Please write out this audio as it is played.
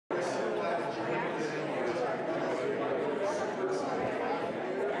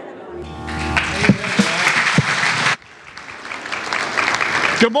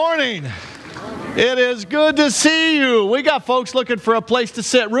Good morning. It is good to see you. We got folks looking for a place to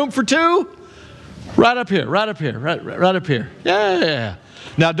sit. Room for two? Right up here, right up here, right up here. Yeah.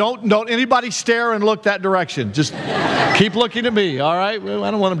 Now, don't anybody stare and look that direction. Just keep looking at me, all right? I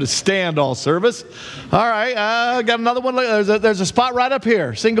don't want them to stand all service. All right, got another one. There's a spot right up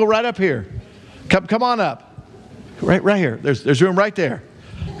here, single right up here. Come on up. Right here. There's room right there.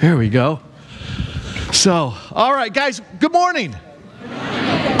 Here we go. So, all right, guys, good morning.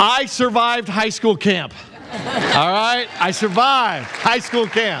 I survived high school camp. All right? I survived high school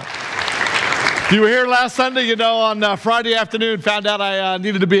camp. If you were here last Sunday, you know, on Friday afternoon, found out I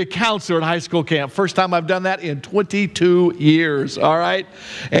needed to be a counselor at high school camp. First time I've done that in 22 years, all right?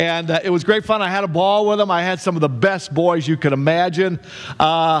 And it was great fun. I had a ball with them. I had some of the best boys you could imagine.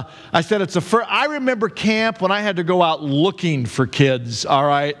 I said it's the first. I remember camp when I had to go out looking for kids, all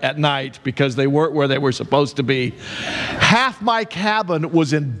right, at night because they weren't where they were supposed to be. Half my cabin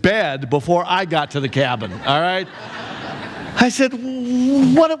was in bed before I got to the cabin, all right? I said,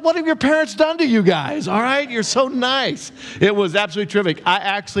 what have your parents done to you guys? All right, you're so nice. It was absolutely terrific. I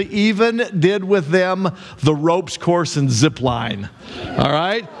actually even did with them the ropes course and zip line. All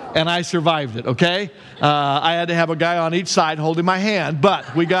right, and I survived it. Okay, I had to have a guy on each side holding my hand,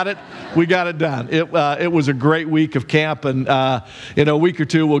 but we got it. We got it done. It was a great week of camp, and in a week or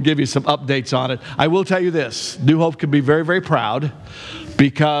two we'll give you some updates on it. I will tell you this: New Hope can be very, very proud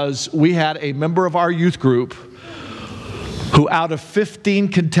because we had a member of our youth group who out of 15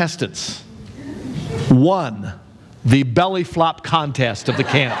 contestants won the belly flop contest of the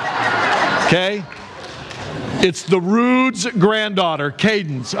camp. Okay? It's the Rude's granddaughter,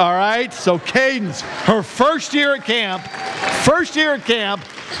 Cadence, all right? So Cadence, her first year at camp,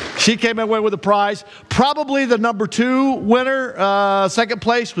 she came away with a prize. Probably the number 2 winner, second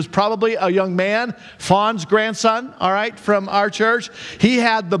place, was probably a young man, Fawn's grandson, all right, from our church. He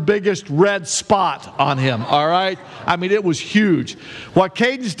had the biggest red spot on him, all right? I mean, it was huge. What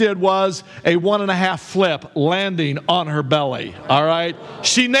Cadence did was a 1.5 flip landing on her belly, all right?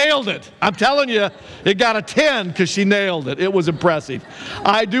 She nailed it. I'm telling you, it got a 10 because she nailed it. It was impressive.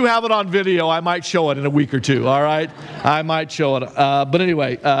 I do have it on video. I might show it in a week or two, all right? I might show it. But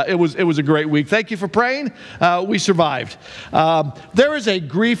anyway, it was a great week. Thank you for praying. We survived. There is a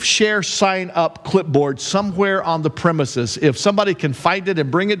grief share sign up clipboard somewhere on the premises. If somebody can find it and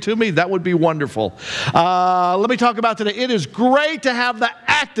bring it to me, that would be wonderful. Let me talk about today. It is great to have the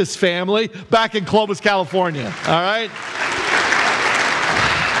Actus family back in Clovis, California. All right?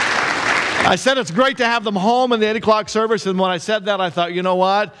 I said it's great to have them home in the 8 o'clock service, and when I said that, I thought, you know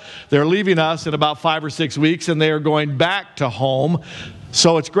what? They're leaving us in about 5 or 6 weeks, and they are going back to home.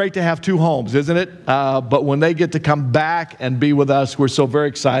 So it's great to have 2 homes, isn't it? But when they get to come back and be with us, we're so very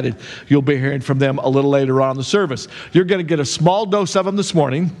excited. You'll be hearing from them a little later on in the service. You're going to get a small dose of them this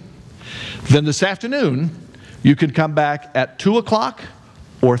morning. Then this afternoon, you can come back at 2 o'clock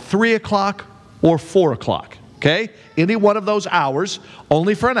or 3 o'clock or 4 o'clock. Okay? Any one of those hours,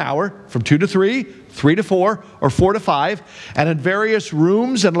 only for an hour, from 2 to 3, 3 to 4, or 4 to 5. And in various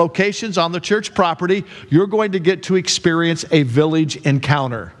rooms and locations on the church property, you're going to get to experience a village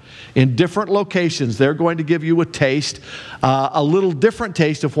encounter. In different locations, they're going to give you a taste, a little different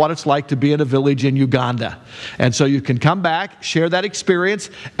taste of what it's like to be in a village in Uganda. And so you can come back, share that experience,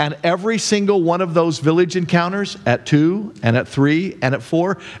 and every single one of those village encounters at 2 and at 3 and at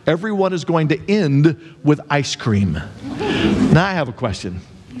 4, everyone is going to end with ice cream. Now I have a question.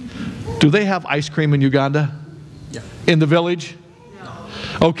 Do they have ice cream in Uganda? Yeah. In the village?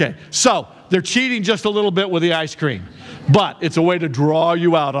 No. Okay, so they're cheating just a little bit with the ice cream. But it's a way to draw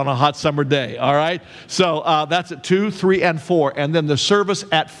you out on a hot summer day, all right? So that's at 2, 3, and 4. And then the service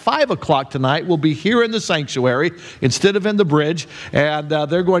at 5 o'clock tonight will be here in the sanctuary instead of in the bridge. And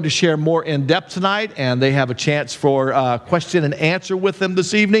they're going to share more in depth tonight. And they have a chance for question and answer with them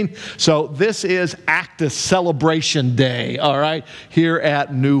this evening. So this is Actus Celebration Day, all right, here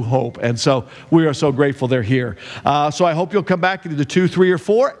at New Hope. And so we are so grateful they're here. So I hope you'll come back to the 2, 3, or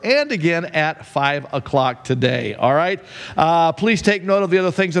 4 and again at 5 o'clock today, all right? Please take note of the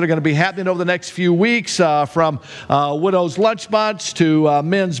other things that are going to be happening over the next few weeks, from Widow's Lunch Bunch to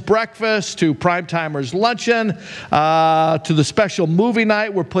Men's Breakfast to Primetimers Luncheon to the special movie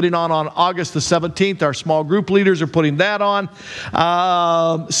night we're putting on August the 17th. Our small group leaders are putting that on.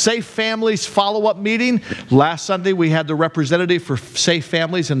 Safe Families follow-up meeting. Last Sunday we had the representative for Safe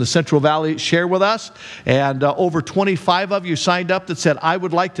Families in the Central Valley share with us, and over 25 of you signed up that said, I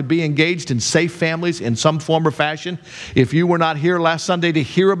would like to be engaged in Safe Families in some form or fashion. If you were not here last Sunday to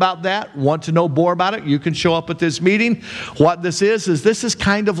hear about that, want to know more about it, you can show up at this meeting. What this is this is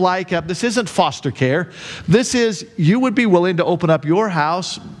kind of like, this isn't foster care. This is, you would be willing to open up your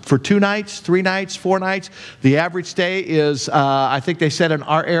house for 2 nights, 3 nights, 4 nights. The average stay is, I think they said in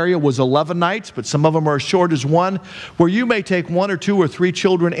our area was 11 nights, but some of them are as short as 1, where you may take 1 or 2 or 3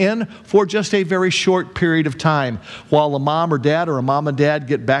 children in for just a very short period of time while a mom or dad or a mom and dad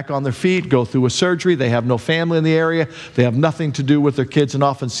get back on their feet, go through a surgery. They have no family in the area. They have nothing to do with their kids, and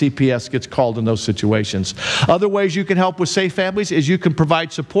often CPS gets called in those situations. Other ways you can help with Safe Families is you can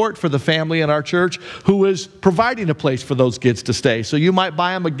provide support for the family in our church who is providing a place for those kids to stay. So you might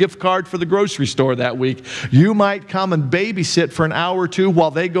buy them a gift card for the grocery store that week. You might come and babysit for an hour or 2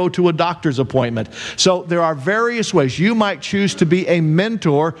 while they go to a doctor's appointment. So there are various ways. You might choose to be a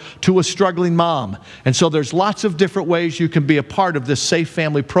mentor to a struggling mom. And so there's lots of different ways you can be a part of this Safe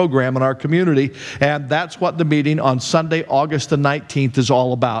Family program in our community. And that's what the meeting on Sunday, August the 19th is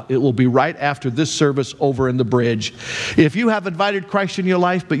all about. It will be right after this service over in the bridge. If you have invited Christ in your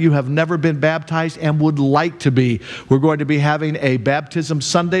life, but you have never been baptized and would like to be, we're going to be having a baptism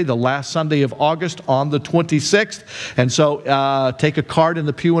Sunday, the last Sunday of August on the 26th. And so take a card in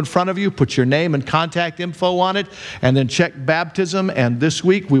the pew in front of you, put your name and contact info on it, and then check baptism. And this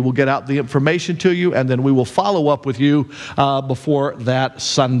week we will get out the information to you, and then we will follow up with you before that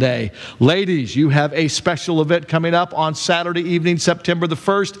Sunday. Ladies, you have a special event coming up on Saturday evening, September the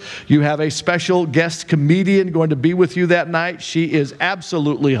 1st. You have a special guest comedian going to be with you that night. She is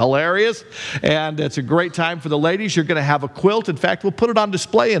absolutely hilarious, and it's a great time for the ladies. You're going to have a quilt. In fact, we'll put it on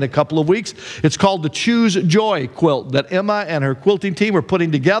display in a couple of weeks. It's called the Choose Joy quilt that Emma and her quilting team are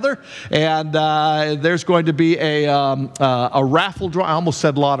putting together, and there's going to be a raffle draw. I almost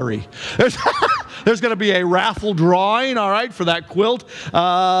said lottery. There's going to be a raffle drawing, all right, for that quilt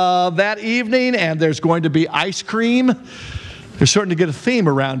that evening, and there's going to be ice cream. They're starting to get a theme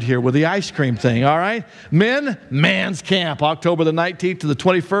around here with the ice cream thing, all right? Men, Man's Camp, October the 19th to the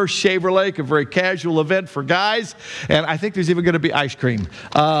 21st, Shaver Lake, a very casual event for guys. And I think there's even going to be ice cream.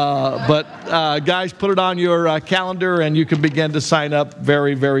 But guys, put it on your calendar and you can begin to sign up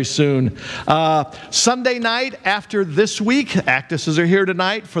very, very soon. Sunday night after this week, actresses are here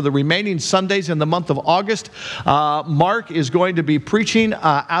tonight for the remaining Sundays in the month of August. Mark is going to be preaching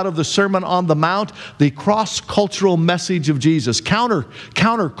out of the Sermon on the Mount, the cross-cultural message of Jesus.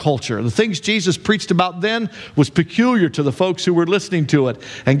 Counterculture. The things Jesus preached about then was peculiar to the folks who were listening to it.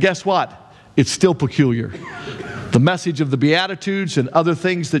 And guess what? It's still peculiar. The message of the Beatitudes and other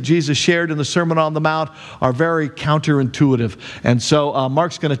things that Jesus shared in the Sermon on the Mount are very counterintuitive. And so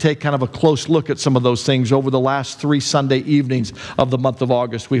Mark's going to take kind of a close look at some of those things over the last 3 Sunday evenings of the month of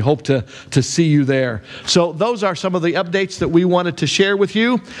August. We hope to see you there. So those are some of the updates that we wanted to share with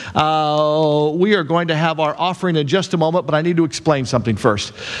you. We are going to have our offering in just a moment, but I need to explain something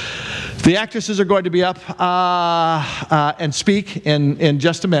first. The actresses are going to be up and speak in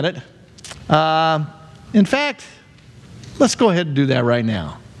just a minute. In fact, let's go ahead and do that right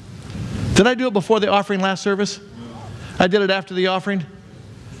now. Did I do it before the offering last service? I did it after the offering?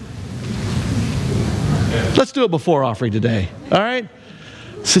 Let's do it before offering today, all right?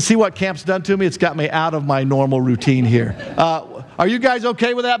 So see what camp's done to me? It's got me out of my normal routine here. Are you guys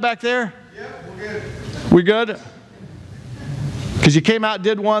okay with that back there? Yeah, we're good. We good? Because you came out,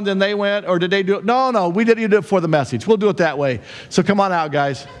 did one, then they went, or did they do it? No, we didn't do it for the message. We'll do it that way. So come on out,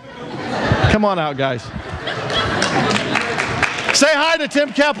 guys. Come on out, guys. Say hi to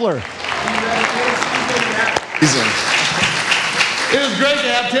Tim Kepler. It was great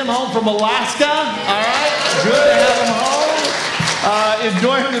to have Tim home from Alaska. All right, good to have him home.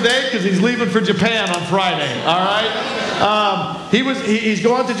 Enjoy him today because he's leaving for Japan on Friday. All right. He's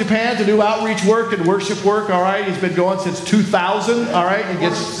going to Japan to do outreach work and worship work. All right. He's been going since 2000. All right. He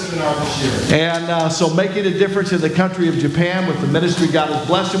gets and so making a difference in the country of Japan with the ministry God has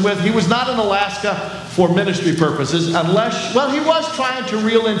blessed him with. He was not in Alaska for ministry purposes unless, well, he was trying to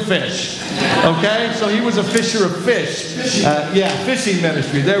reel in fish. Okay. So he was a fisher of fish. Fishing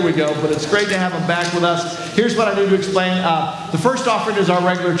ministry. There we go. But it's great to have him back with us. Here's what I need to explain. The first offering is our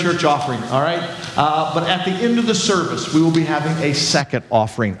regular church offering, all right? But at the end of the service, we will be having a second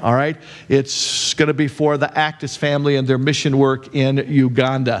offering, all right? It's going to be for the Actis family and their mission work in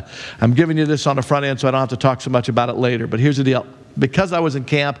Uganda. I'm giving you this on the front end so I don't have to talk so much about it later. But here's the deal. Because I was in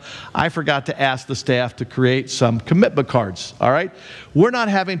camp, I forgot to ask the staff to create some commitment cards, all right? We're not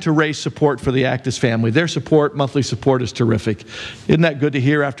having to raise support for the Actis family. Their support, monthly support, is terrific. Isn't that good to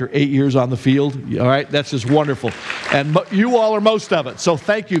hear after 8 years on the field? All right, that's just wonderful. And you all are most of it, so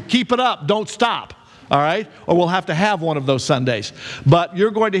thank you. Keep it up. Don't stop. all right? Or we'll have to have one of those Sundays. But you're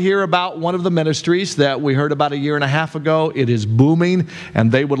going to hear about one of the ministries that we heard about a year and a half ago. It is booming,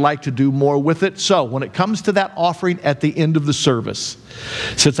 and they would like to do more with it. So when it comes to that offering at the end of the service,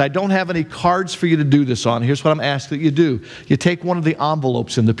 since I don't have any cards for you to do this on, here's what I'm asking that you do. You take one of the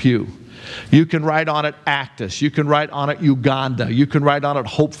envelopes in the pew. You can write on it Actus. You can write on it Uganda. You can write on it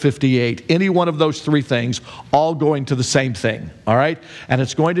Hope 58. Any one of those three things, all going to the same thing, all right? And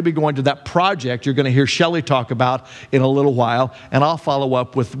it's going to be going to that project you're going to hear Shelley talk about in a little while, and I'll follow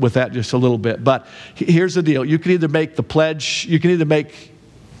up with that just a little bit. But here's the deal. You can either make the pledge, you can either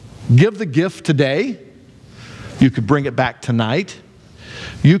give the gift today, you could bring it back tonight.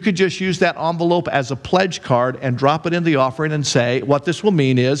 You could just use that envelope as a pledge card and drop it in the offering and say, what this will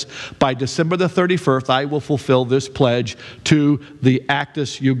mean is, by December the 31st, I will fulfill this pledge to the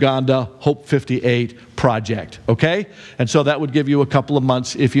Actus Uganda Hope 58 project, okay? And so that would give you a couple of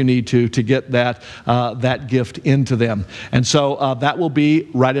months, if you need to get that gift into them. And so that will be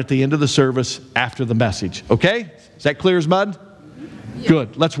right at the end of the service after the message, okay? Is that clear as mud? Yeah.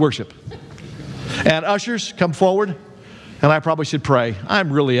 Good. Let's worship. And ushers, come forward. And I probably should pray.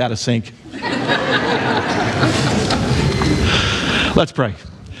 I'm really out of sync. Let's pray.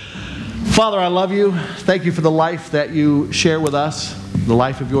 Father, I love you. Thank you for the life that you share with us, the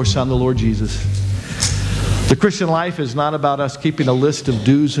life of your Son, the Lord Jesus. The Christian life is not about us keeping a list of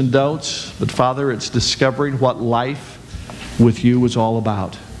do's and don'ts, but Father, it's discovering what life with you is all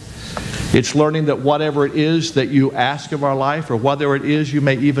about. It's learning that whatever it is that you ask of our life, or whatever it is you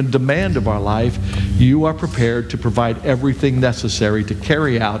may even demand of our life, you are prepared to provide everything necessary to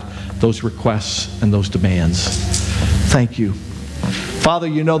carry out those requests and those demands. Thank you. Father,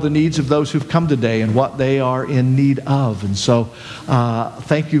 you know the needs of those who've come today and what they are in need of. And so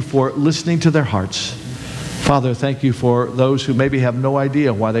thank you for listening to their hearts. Father, thank you for those who maybe have no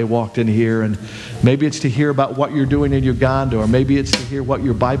idea why they walked in here, and maybe it's to hear about what you're doing in Uganda, or maybe it's to hear what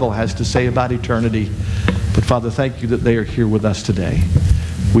your Bible has to say about eternity. But Father, thank you that they are here with us today.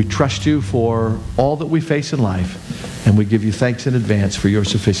 We trust you for all that we face in life, and we give you thanks in advance for your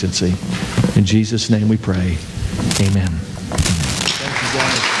sufficiency. In Jesus' name we pray. Amen.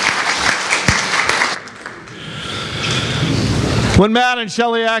 When Matt and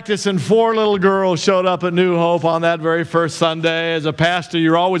Shelley Actus and 4 little girls showed up at New Hope on that very first Sunday, as a pastor,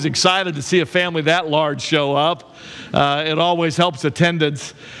 you're always excited to see a family that large show up. It always helps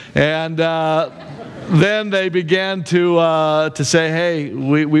attendance. And then they began to say, hey,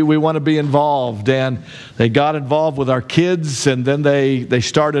 we want to be involved. And they got involved with our kids, and then they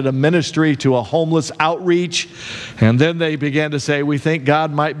started a ministry to a homeless outreach. And then they began to say, we think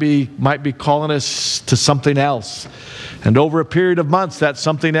God might be calling us to something else. And over a period of months, that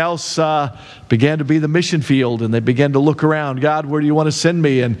something else began to be the mission field, and they began to look around. God, where do you want to send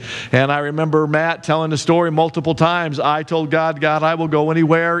me? And I remember Matt telling the story multiple times. I told God, I will go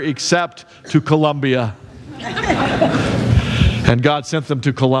anywhere except to Colombia. And God sent them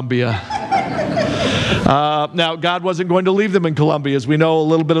to Colombia. Now, God wasn't going to leave them in Colombia, as we know a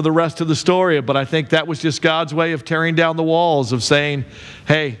little bit of the rest of the story, but I think that was just God's way of tearing down the walls, of saying,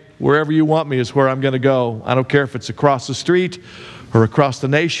 hey, wherever you want me is where I'm going to go. I don't care if it's across the street or across the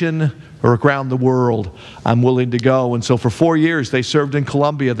nation or around the world. I'm willing to go. And so for 4 years, they served in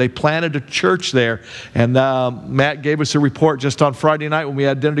Colombia. They planted a church there. And Matt gave us a report just on Friday night when we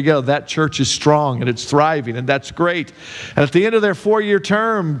had dinner together. That church is strong and it's thriving, and that's great. And at the end of their 4-year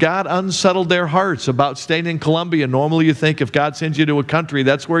term, God unsettled their hearts about staying in Colombia. Normally you think if God sends you to a country,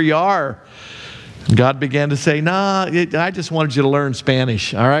 that's where you are. And God began to say, nah, I just wanted you to learn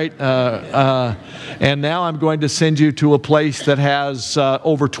Spanish, all right? And now I'm going to send you to a place that has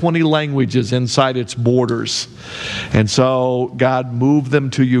over 20 languages inside its borders. And so God moved them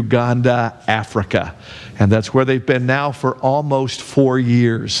to Uganda, Africa. And that's where they've been now for almost 4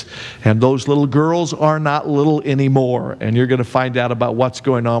 years. And those little girls are not little anymore. And you're going to find out about what's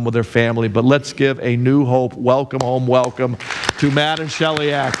going on with their family. But let's give a New Hope welcome home welcome to Matt and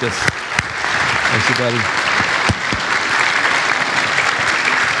Shelley Actus. Thank you, buddy.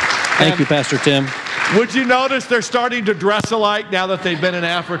 Thank you, Pastor Tim. Would you notice they're starting to dress alike now that they've been in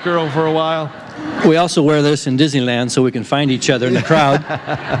Africa for a while? We also wear this in Disneyland so we can find each other in the crowd.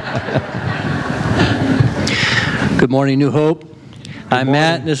 Good morning, New Hope. I'm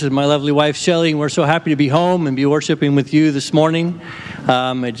Matt. This is my lovely wife, Shelley, and we're so happy to be home and be worshiping with you this morning.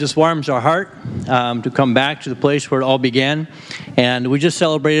 It just warms our heart to come back to the place where it all began. And we just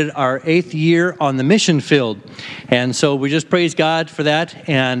celebrated our 8th year on the mission field. And so we just praise God for that.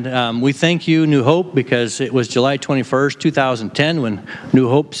 And we thank you, New Hope, because it was July 21st, 2010, when New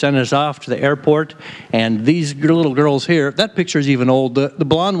Hope sent us off to the airport. And these little girls here, that picture is even old. The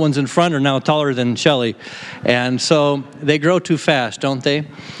blonde ones in front are now taller than Shelley. And so they grow too fast, don't they?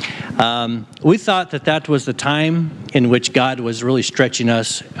 We thought that was the time in which God was really stretching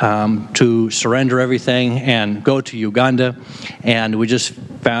us to surrender everything and go to Uganda. And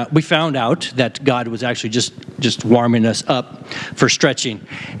we found out that God was actually just warming us up for stretching.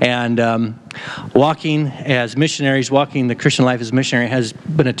 And walking as missionaries, walking the Christian life as a missionary has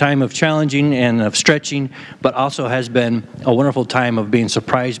been a time of challenging and of stretching, but also has been a wonderful time of being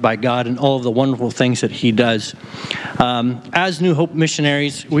surprised by God and all of the wonderful things that He does. As New Hope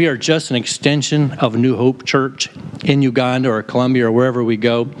missionaries, we are just an extension of New Hope Church in Uganda or Colombia or wherever we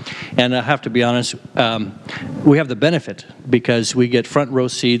go. And I have to be honest, we have the benefit because we get front row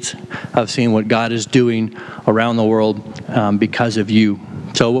seats of seeing what God is doing around the world because of you.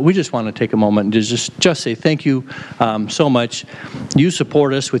 So we just want to take a moment to just say thank you so much. You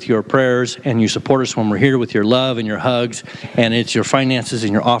support us with your prayers, and you support us when we're here with your love and your hugs, and it's your finances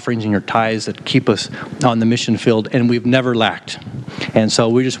and your offerings and your tithes that keep us on the mission field, and we've never lacked. And so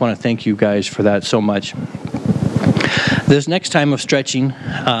we just want to thank you guys for that so much. This next time of stretching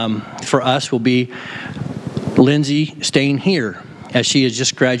for us will be Lindsay staying here as she has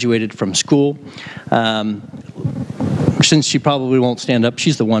just graduated from school. Since she probably won't stand up,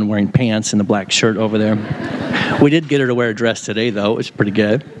 she's the one wearing pants and the black shirt over there. We did get her to wear a dress today, though. It's pretty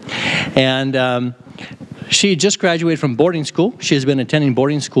good. And she just graduated from boarding school. She has been attending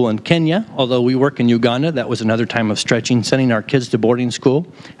boarding school in Kenya, although we work in Uganda. That was another time of stretching, sending our kids to boarding school.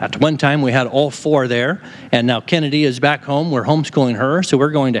 At one time, we had all 4 there, and now Kennedy is back home. We're homeschooling her, so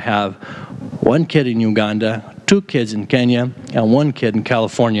we're going to have 1 kid in Uganda, 2 kids in Kenya, and 1 kid in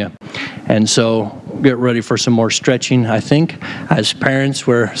California. And so get ready for some more stretching, I think. As parents,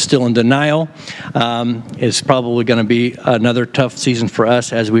 we're still in denial. It's probably going to be another tough season for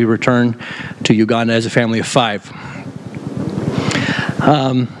us as we return to Uganda as a family of 5.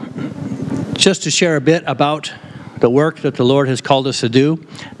 Just to share a bit about the work that the Lord has called us to do,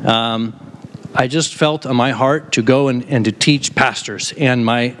 I just felt on my heart to go and to teach pastors. And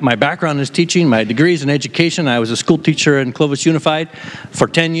my background is teaching. My degree is in education. I was a school teacher in Clovis Unified for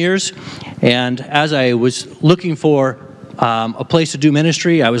 10 years. And as I was looking for a place to do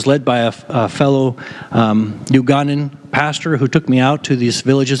ministry, I was led by a fellow Ugandan pastor who took me out to these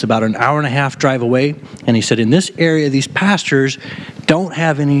villages about an hour and a half drive away. And he said, in this area, these pastors don't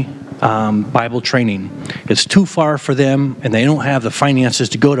have any Bible training. It's too far for them, and they don't have the finances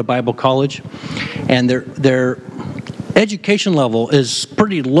to go to Bible college. And their education level is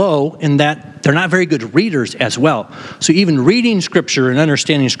pretty low in that they're not very good readers as well. So even reading Scripture and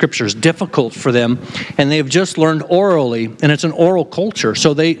understanding Scripture is difficult for them, and they've just learned orally, and it's an oral culture.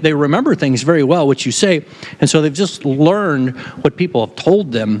 So they remember things very well, what you say, and so they've just learned what people have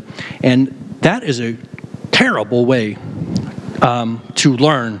told them, and that is a terrible way to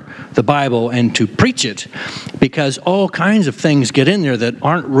learn the Bible and to preach it, because all kinds of things get in there that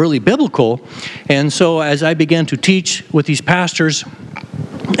aren't really biblical. And so as I began to teach with these pastors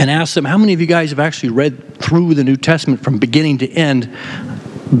and ask them, how many of you guys have actually read through the New Testament from beginning to end?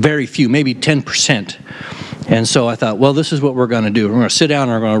 Very few, maybe 10%. And so I thought, well, this is what we're going to do. We're going to sit down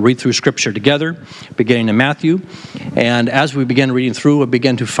and we're going to read through Scripture together, beginning in Matthew. And as we began reading through, I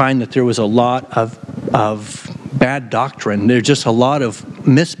began to find that there was a lot of bad doctrine. There's just a lot of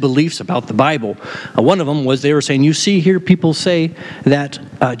misbeliefs about the Bible. One of them was they were saying, you see here people say that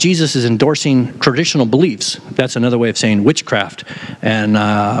Jesus is endorsing traditional beliefs. That's another way of saying witchcraft. And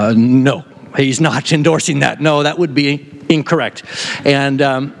no, he's not endorsing that. No, that would be incorrect. And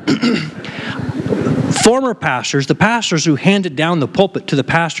former pastors, the pastors who handed down the pulpit to the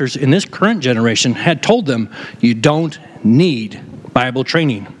pastors in this current generation, had told them, you don't need Bible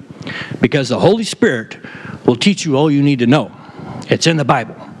training because the Holy Spirit will teach you all you need to know. It's in the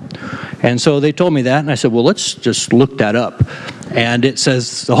Bible. And so they told me that, and I said, well, let's just look that up. And it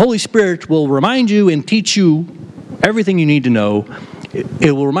says, the Holy Spirit will remind you and teach you everything you need to know.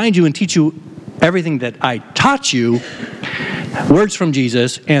 It will remind you and teach you everything that I taught you, words from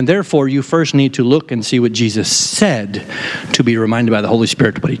Jesus, and therefore you first need to look and see what Jesus said to be reminded by the Holy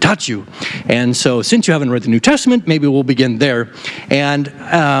Spirit what he taught you. And so since you haven't read the New Testament, maybe we'll begin there. And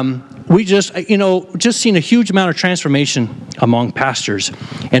we just seen a huge amount of transformation among pastors.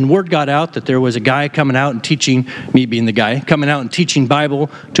 And word got out that there was a guy coming out and teaching, me being the guy, coming out and teaching Bible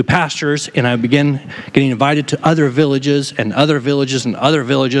to pastors. And I began getting invited to other villages and other villages and other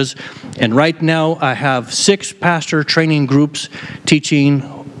villages. And right now I have 6 pastor training groups teaching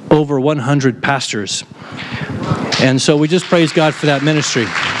over 100 pastors. And so we just praise God for that ministry.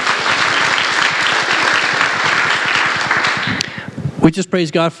 We just praise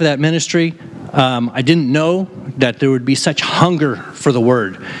God for that ministry. I didn't know that there would be such hunger for the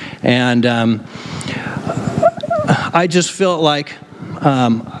Word. And I just felt like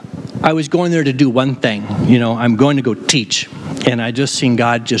I was going there to do one thing. I'm going to go teach. And I just seen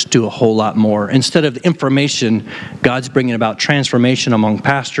God just do a whole lot more. Instead of information, God's bringing about transformation among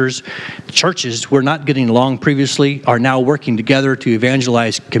pastors. Churches who were not getting along previously are now working together to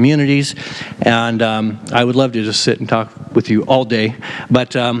evangelize communities. And I would love to just sit and talk with you all day.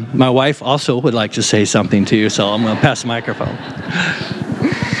 But my wife also would like to say something to you, so I'm going to pass the microphone.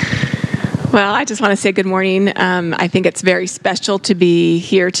 Well, I just want to say good morning. I think it's very special to be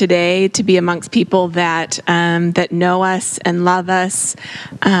here today, to be amongst people that know us and love us,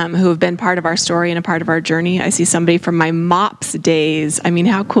 who have been part of our story and a part of our journey. I see somebody from my MOPS days. I mean,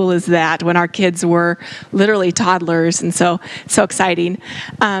 how cool is that? When our kids were literally toddlers, and so exciting.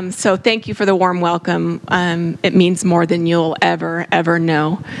 So thank you for the warm welcome. It means more than you'll ever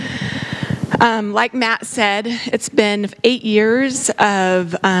know. Like Matt said, it's been 8 years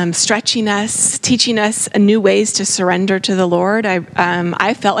of stretching us, teaching us new ways to surrender to the Lord.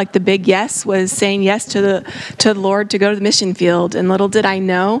 I felt like the big yes was saying yes to the Lord to go to the mission field, and little did I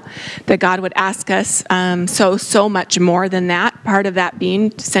know that God would ask us so much more than that. Part of that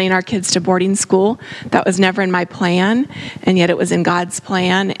being sending our kids to boarding school. That was never in my plan, and yet it was in God's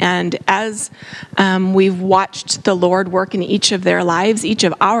plan. And as we've watched the Lord work in each of their lives, each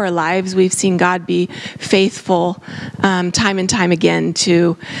of our lives, we've seen God be faithful time and time again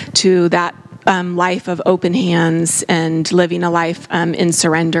to that life of open hands and living a life in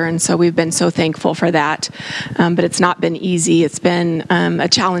surrender. And so we've been so thankful for that. But it's not been easy. It's been a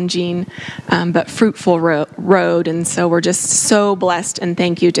challenging but fruitful road. And so we're just so blessed, and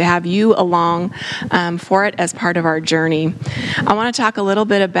thank you to have you along for it as part of our journey. I want to talk a little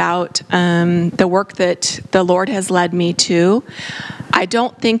bit about the work that the Lord has led me to. I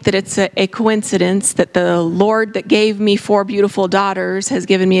don't think that it's a coincidence that the Lord that gave me 4 beautiful daughters has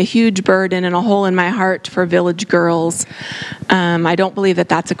given me a huge burden and a hole in my heart for village girls. I don't believe that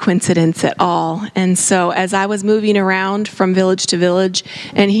that's a coincidence at all. And so as I was moving around from village to village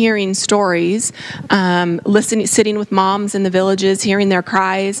and hearing stories, sitting with moms in the villages, hearing their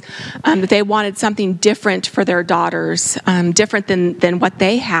cries, that they wanted something different for their daughters, different than what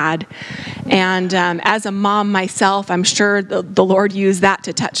they had. And as a mom myself, I'm sure the Lord used that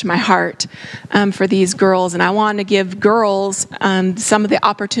to touch my heart for these girls. And I want to give girls some of the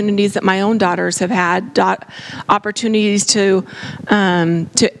opportunities that my own daughters have had, opportunities to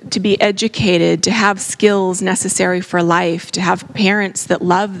be educated, to have skills necessary for life, to have parents that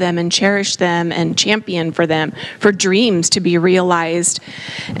love them and cherish them and champion for them, for dreams to be realized.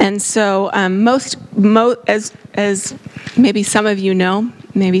 And so as maybe some of you know,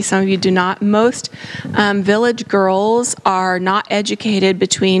 maybe some of you do not, most village girls are not educated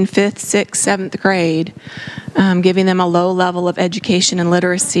between 5th, 6th, 7th grade, giving them a low level of education and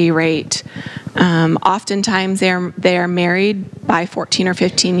literacy rate. Oftentimes they are married by 14 or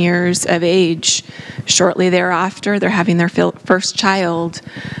 15 years of age. Shortly thereafter, they're having their first child.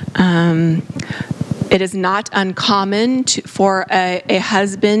 It is not uncommon for a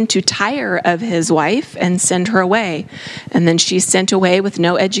husband to tire of his wife and send her away. And then she's sent away with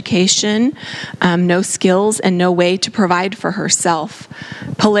no education, no skills, and no way to provide for herself.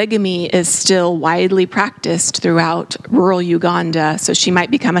 Polygamy is still widely practiced throughout rural Uganda, so she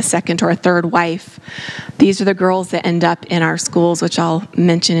might become a second or a third wife. These are the girls that end up in our schools, which I'll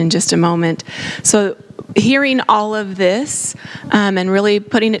mention in just a moment. So hearing all of this and really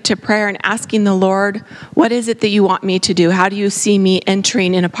putting it to prayer and asking the Lord, what is it that you want me to do? How do you see me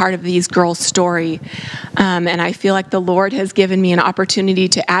entering in a part of these girls' story? And I feel like the Lord has given me an opportunity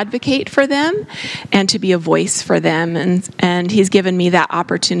to advocate for them and to be a voice for them. And He's given me that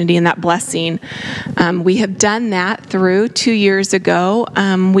opportunity and that blessing. We have done that through 2 years ago.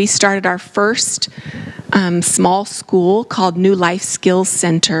 We started our first small school called New Life Skills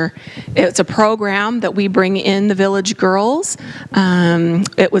Center. It's a program that we bring in the village girls.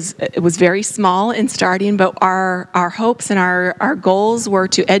 It was very small in starting, but our hopes and our goals were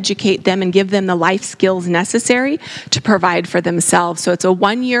to educate them and give them the life skills necessary to provide for themselves. So it's a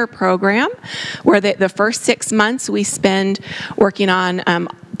 1-year program where the first 6 months we spend working on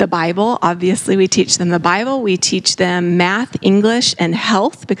the Bible. Obviously, we teach them the Bible. We teach them math, English, and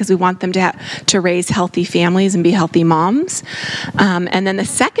health because we want them to raise healthy families and be healthy moms. And then the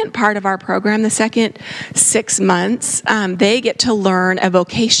second part of our program, the second 6 months, they get to learn a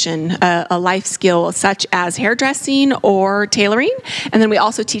vocation, a life skill such as hairdressing or tailoring. And then we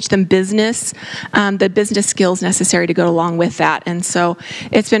also teach them business, the business skills necessary to go along with that. And so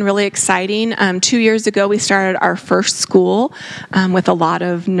it's been really exciting. 2 years ago, we started our first school with a lot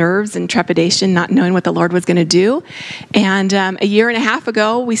of nerves and trepidation, not knowing what the Lord was going to do. And a year and a half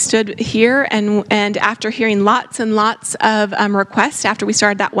ago, we stood here and after hearing lots and lots of requests after we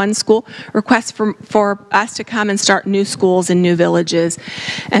started that one school, requests for us to come and start new schools in new villages.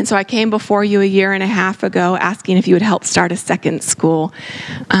 And so I came before you a year and a half ago asking if you would help start a second school.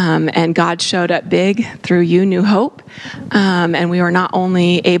 And God showed up big through you, New Hope. And we were not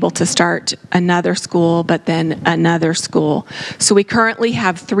only able to start another school, but then another school. So we currently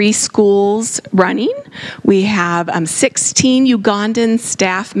have 3 schools running. We have 16 Ugandan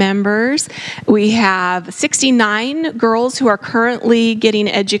staff members. We have 69 girls who are currently getting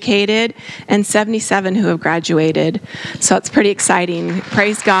educated and 77 who have graduated. So it's pretty exciting.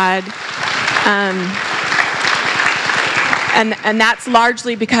 Praise God. And that's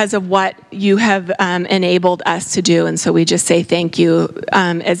largely because of what you have enabled us to do. And so we just say thank you.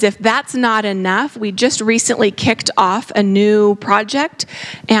 As if that's not enough, we just recently kicked off a new project,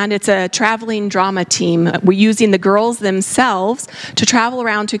 and it's a traveling drama team. We're using the girls themselves to travel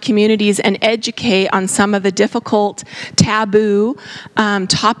around to communities and educate on some of the difficult, taboo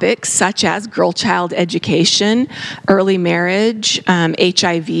topics such as girl-child education, early marriage,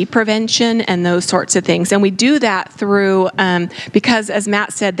 HIV prevention, and those sorts of things. And we do that through because, as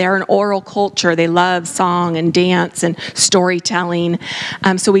Matt said, they're an oral culture. They love song and dance and storytelling.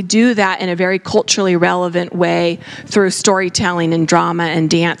 So we do that in a very culturally relevant way through storytelling and drama and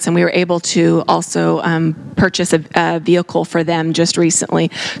dance. And we were able to also purchase a vehicle for them just recently.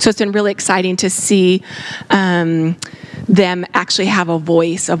 So it's been really exciting to see them actually have a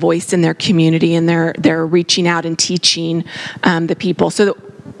voice in their community, and they're reaching out and teaching the people. So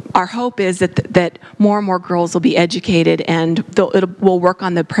our hope is that more and more girls will be educated, and we'll work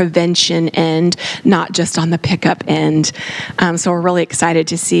on the prevention end, not just on the pickup end. So we're really excited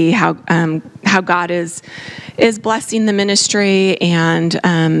to see how God is blessing the ministry and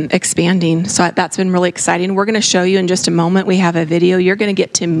expanding. So that's been really exciting. We're going to show you in just a moment. We have a video. You're going to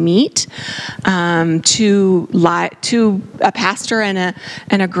get to meet two a pastor and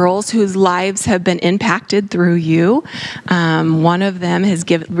a girls whose lives have been impacted through you. One of them has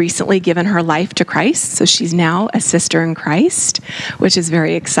recently given her life to Christ, so she's now a sister in Christ, which is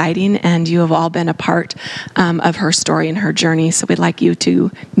very exciting. And you have all been a part of her story and her journey. So we'd like you to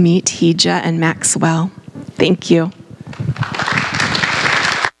meet Hija and Maxwell. Thank you.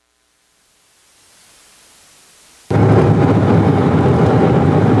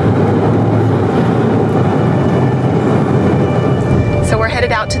 So we're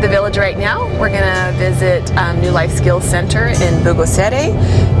headed out to the village right now. We're going to visit New Life Skills Center in Bugosere,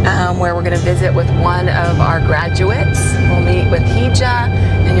 where we're going to visit with one of our graduates. We'll meet with Hija,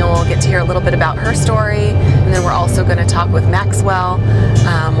 and you'll get to hear a little bit about her story. And then we're also going to talk with Maxwell,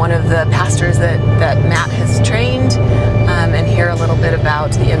 one of the pastors that Matt has trained, and hear a little bit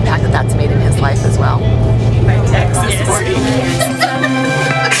about the impact that's made in his life as well. My text this morning.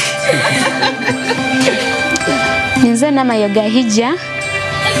 Nze namayoga Hija,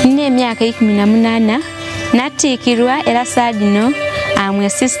 nina emyaka 18, natiikirwa era saadino I'm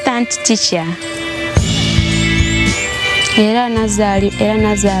assistant teacher. Era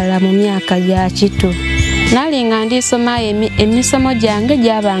nazaala mu myaka gya kito. Nalinga ndisoma emisomo gyange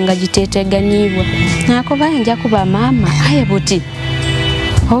gyabanga giteteganibwa. Nakobaye nja kuba maama aye buti.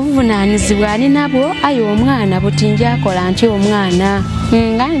 Obuvunaanyizibwa ani nabwo aye omwana buti njakola nti omwana.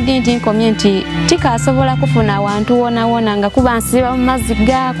 Nga ndi nkomye nti tikasobola kufuna awantu wona nga kuba nsiba mu mazzi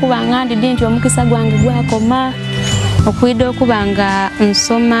kuba nga ndi nti omukisa gwange gwakoma. Okuida okuba nga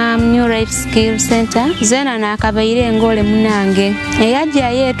nsoma New Life Skills Center, zena nakabaire ngole munange eyajja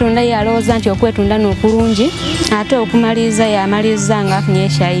yeetunda yalowooza nti okwetunda n'okulungi ate okumaliza yamaliza nga afunye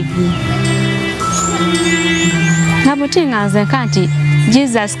HIV. Nabuti nga nze nti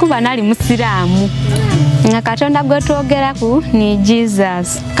Jesus kuba nali musiraamu nga Katonda gwe twogeraku ni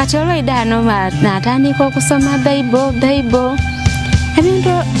Jesus. Kati olw'edda hano natandika okusoma Bible.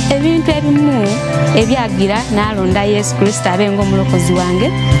 Ebintu ebimu ebyagira nalonda Yesu Kristo abe ng'omulokozi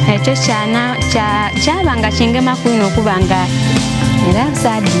wange, ekyo kyabanga kingema kuno okubanga era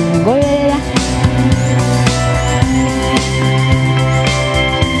saadi ngoberera.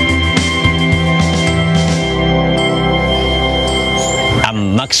 I'm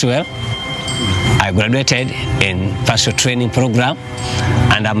from Maxwell. I graduated in pastor training program,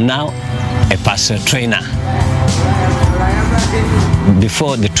 and I'm now a pastor trainer.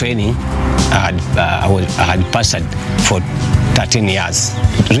 Before the training, I had pastored for 13 years.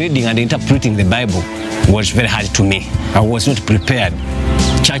 Reading and interpreting the Bible was very hard to me. I was not prepared.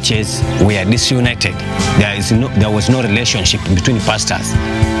 Churches were disunited. There was no relationship between pastors.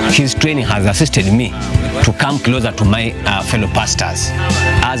 His training has assisted me to come closer to my fellow pastors.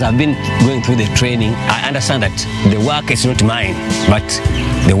 As I've been going through the training, I understand that the work is not mine, but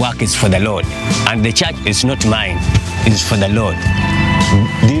the work is for the Lord. And the church is not mine, it is for the Lord.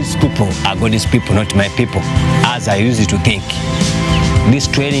 These people are God's people, not my people, as I used to think. This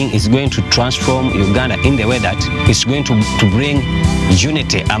training is going to transform Uganda in the way that it's going to bring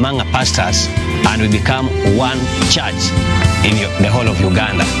unity among pastors, and we become one church in the whole of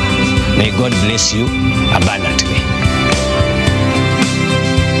Uganda. May God bless you abundantly.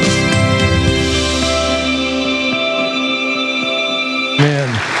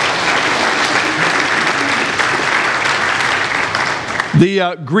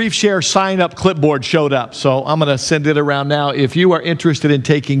 The Grief Share sign-up clipboard showed up, so I'm going to send it around now. If you are interested in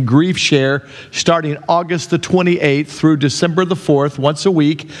taking Grief Share starting August the 28th through December the 4th, once a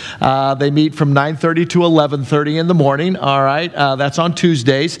week, they meet from 9:30 to 11:30 in the morning, all right? That's on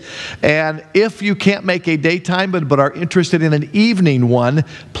Tuesdays. And if you can't make a daytime but are interested in an evening one,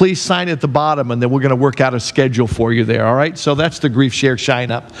 please sign at the bottom, and then we're going to work out a schedule for you there, all right? So that's the Grief Share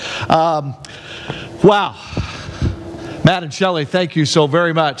sign-up. Wow. Matt and Shelley, thank you so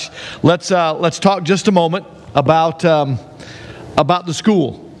very much. Let's talk just a moment about the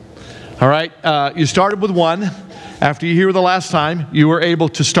school. All right, you started with one. After you hear the last time, you were able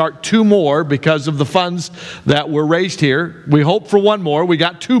to start two more because of the funds that were raised here. We hoped for one more. We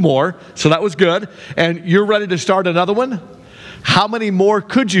got two more, so that was good. And you're ready to start another one? How many more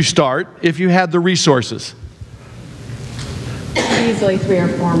could you start if you had the resources? Easily 3 or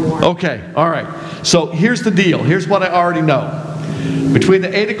 4 more. Okay, all right. So here's the deal. Here's what I already know. Between the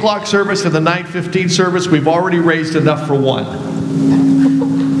 8 o'clock service and the 9:15 service, we've already raised enough for one.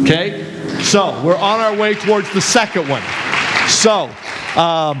 Okay? So we're on our way towards the second one.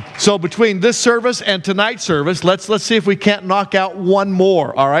 So between this service and tonight's service, let's see if we can't knock out one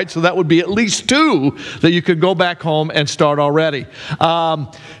more, all right? So that would be at least 2 that you could go back home and start already.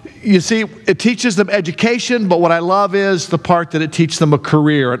 You see, it teaches them education, but what I love is the part that it teaches them a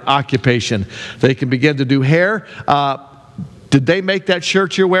career, an occupation. They can begin to do hair. Did they make that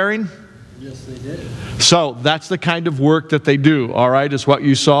shirt you're wearing? Yes, they did. So that's the kind of work that they do, all right, is what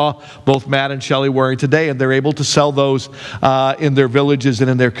you saw both Matt and Shelley wearing today, and they're able to sell those in their villages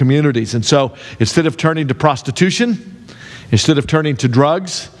and in their communities. And so instead of turning to prostitution, instead of turning to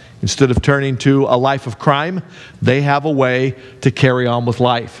drugs, instead of turning to a life of crime, they have a way to carry on with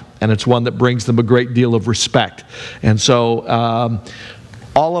life. And it's one that brings them a great deal of respect. And so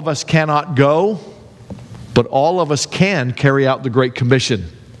all of us cannot go, but all of us can carry out the Great Commission.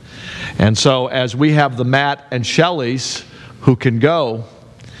 And so as we have the Matt and Shelleys who can go,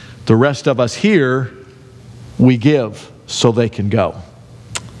 the rest of us here, we give so they can go.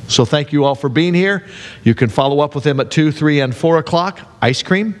 So thank you all for being here. You can follow up with them at 2, 3, and 4 o'clock, ice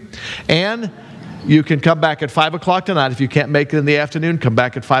cream. And you can come back at 5 o'clock tonight. If you can't make it in the afternoon, come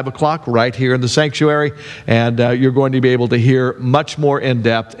back at 5 o'clock right here in the sanctuary. And you're going to be able to hear much more in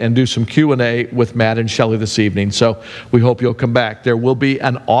depth and do some Q&A with Matt and Shelley this evening. So we hope you'll come back. There will be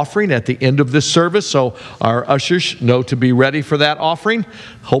an offering at the end of this service, so our ushers know to be ready for that offering.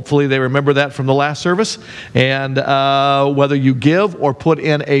 Hopefully they remember that from the last service. And whether you give or put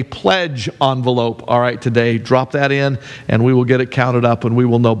in a pledge envelope, all right, today, drop that in and we will get it counted up and we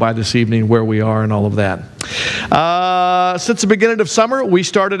will know by this evening where we are and all of that. Since the beginning of summer, we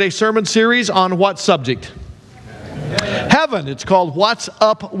started a sermon series on what subject? Heaven. It's called What's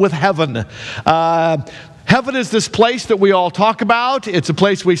Up with Heaven. Heaven is this place that we all talk about. It's a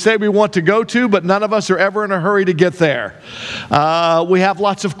place we say we want to go to, but none of us are ever in a hurry to get there. We have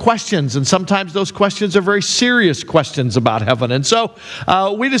lots of questions, and sometimes those questions are very serious questions about heaven. And so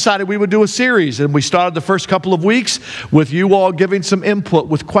we decided we would do a series, and we started the first couple of weeks with you all giving some input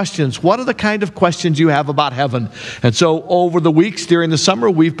with questions. What are the kind of questions you have about heaven? And so over the weeks during the summer,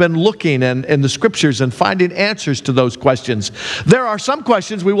 we've been looking in the scriptures and finding answers to those questions. There are some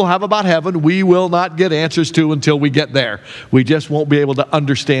questions we will have about heaven we will not get answers to until we get there. We just won't be able to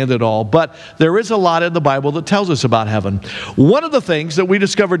understand it all. But there is a lot in the Bible that tells us about heaven. One of the things that we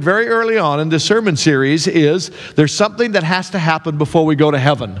discovered very early on in this sermon series is there's something that has to happen before we go to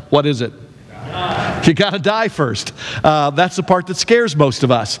heaven. What is it? You got to die first. That's the part that scares most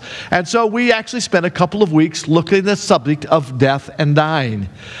of us. And so we actually spent a couple of weeks looking at the subject of death and dying.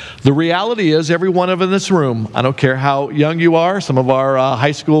 The reality is, every one of us in this room, I don't care how young you are, some of our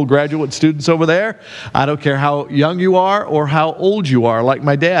high school graduate students over there, I don't care how young you are or how old you are, like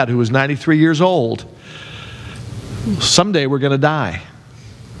my dad, who was 93 years old. Someday we're going to die.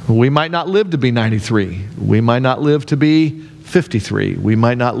 We might not live to be 93. We might not live to be 53. We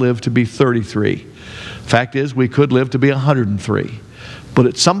might not live to be 33. Fact is, we could live to be 103. But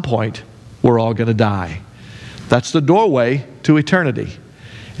at some point, we're all going to die. That's the doorway to eternity.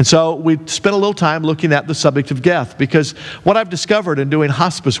 And so we spent a little time looking at the subject of death, because what I've discovered in doing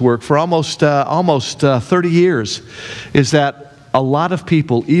hospice work for almost 30 years is that a lot of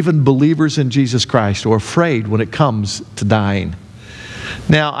people, even believers in Jesus Christ, are afraid when it comes to dying.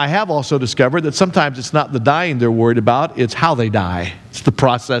 Now, I have also discovered that sometimes it's not the dying they're worried about, it's how they die. It's the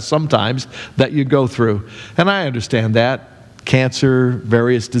process sometimes that you go through. And I understand that. Cancer,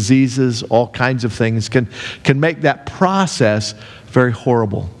 various diseases, all kinds of things can make that process very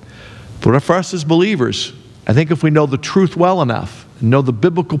horrible. But for us as believers, I think if we know the truth well enough, and know the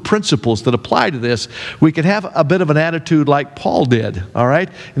biblical principles that apply to this, we can have a bit of an attitude like Paul did, all right?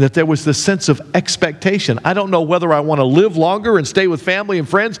 And that there was this sense of expectation. I don't know whether I want to live longer and stay with family and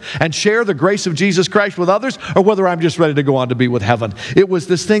friends and share the grace of Jesus Christ with others, or whether I'm just ready to go on to be with heaven. It was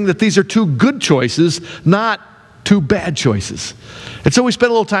this thing that these are two good choices, not two bad choices. And so we spent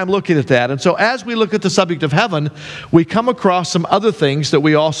a little time looking at that. And so as we look at the subject of heaven, we come across some other things that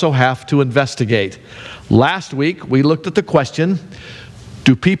we also have to investigate. Last week, we looked at the question,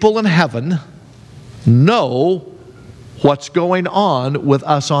 do people in heaven know what's going on with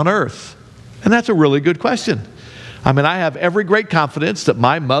us on earth? And that's a really good question. I mean, I have every great confidence that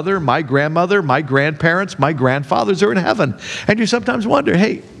my mother, my grandmother, my grandparents, my grandfathers are in heaven. And you sometimes wonder,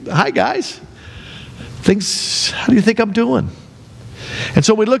 hey, hi guys. How do you think I'm doing? And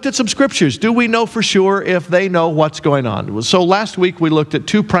so we looked at some scriptures. Do we know for sure if they know what's going on? So last week we looked at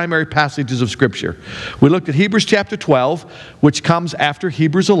two primary passages of scripture. We looked at Hebrews chapter 12, which comes after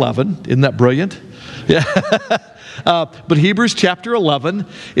Hebrews 11. Isn't that brilliant? Yeah. But Hebrews chapter 11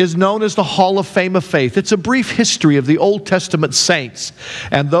 is known as the Hall of Fame of Faith. It's a brief history of the Old Testament saints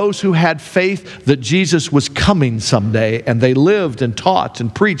and those who had faith that Jesus was coming someday, and they lived and taught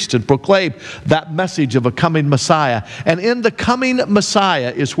and preached and proclaimed that message of a coming Messiah. And in the coming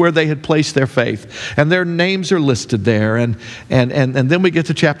Messiah is where they had placed their faith. And their names are listed there. And then we get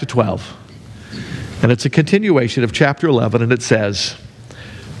to chapter 12. And it's a continuation of chapter 11, and it says,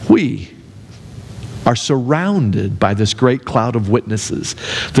 we are surrounded by this great cloud of witnesses.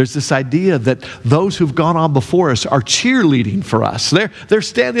 There's this idea that those who've gone on before us are cheerleading for us. They're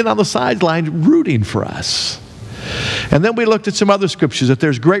standing on the sideline rooting for us. And then we looked at some other scriptures that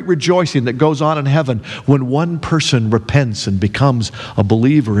there's great rejoicing that goes on in heaven when one person repents and becomes a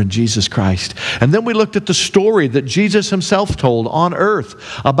believer in Jesus Christ. And then we looked at the story that Jesus himself told on earth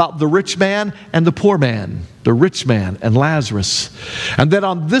about the rich man and the poor man, the rich man and Lazarus. And that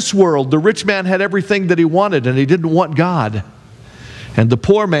on this world, the rich man had everything that he wanted and he didn't want God. And the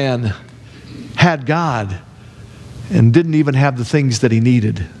poor man had God and didn't even have the things that he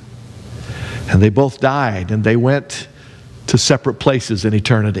needed. And they both died, and they went to separate places in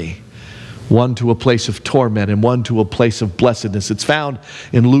eternity. One to a place of torment and one to a place of blessedness. It's found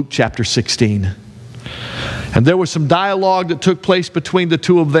in Luke chapter 16. And there was some dialogue that took place between the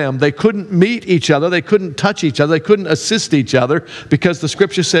two of them. They couldn't meet each other. They couldn't touch each other. They couldn't assist each other because the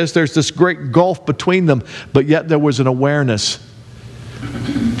scripture says there's this great gulf between them, but yet there was an awareness.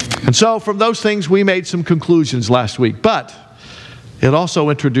 And so from those things, we made some conclusions last week. But it also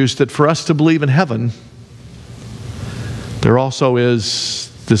introduced that for us to believe in heaven, there also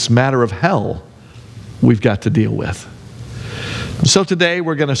is this matter of hell we've got to deal with. So today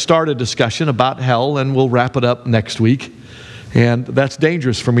we're going to start a discussion about hell, and we'll wrap it up next week. And that's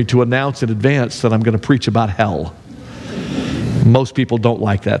dangerous for me to announce in advance that I'm going to preach about hell. Most people don't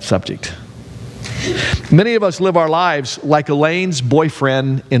like that subject. Many of us live our lives like Elaine's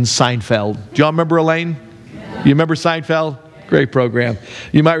boyfriend in Seinfeld. Do y'all remember Elaine? You remember Seinfeld? Great program.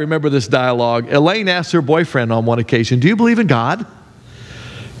 You might remember this dialogue. Elaine asked her boyfriend on one occasion, "Do you believe in God?"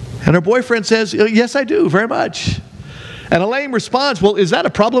 And her boyfriend says, "Yes, I do, very much." And Elaine responds, "Well, is that a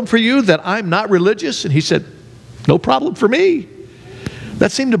problem for you that I'm not religious?" And he said, "No problem for me."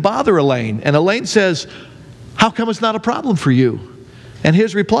 That seemed to bother Elaine. And Elaine says, "How come it's not a problem for you?" And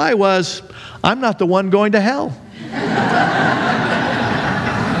his reply was, "I'm not the one going to hell."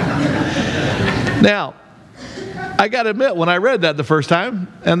 Now, I got to admit, when I read that the first time,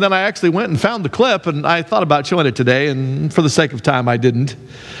 and then I actually went and found the clip, and I thought about showing it today, and for the sake of time, I didn't.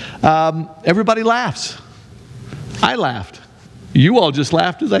 Everybody laughs. I laughed. You all just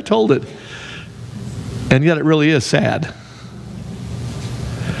laughed as I told it. And yet it really is sad.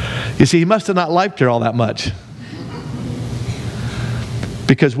 You see, he must have not liked her all that much.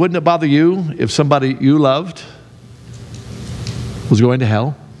 Because wouldn't it bother you if somebody you loved was going to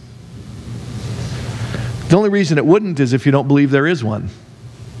hell? The only reason it wouldn't is if you don't believe there is one.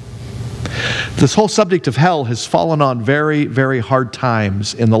 This whole subject of hell has fallen on very, very hard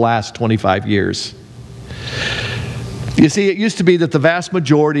times in the last 25 years. You see, it used to be that the vast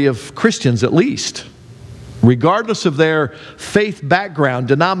majority of Christians, at least, regardless of their faith background,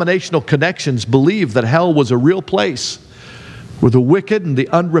 denominational connections, believed that hell was a real place where the wicked and the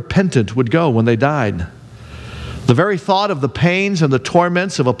unrepentant would go when they died. The very thought of the pains and the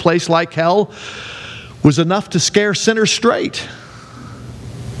torments of a place like hell was enough to scare sinners straight.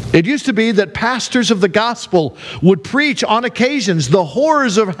 It used to be that pastors of the gospel would preach on occasions the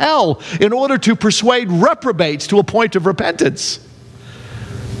horrors of hell in order to persuade reprobates to a point of repentance.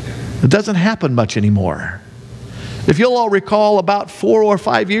 It doesn't happen much anymore. If you'll all recall, about 4 or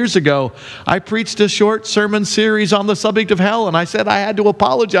 5 years ago, I preached a short sermon series on the subject of hell, and I said I had to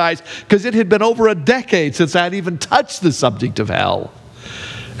apologize because it had been over a decade since I had even touched the subject of hell.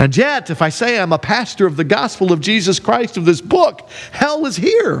 And yet, if I say I'm a pastor of the gospel of Jesus Christ of this book, hell is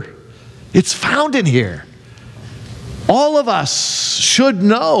here. It's found in here. All of us should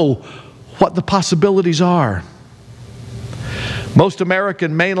know what the possibilities are. Most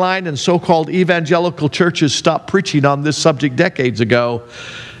American mainline and so-called evangelical churches stopped preaching on this subject decades ago,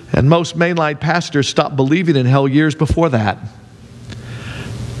 and most mainline pastors stopped believing in hell years before that.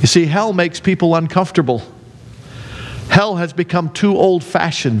 You see, hell makes people uncomfortable. Hell has become too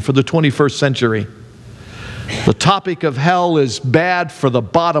old-fashioned for the 21st century. The topic of hell is bad for the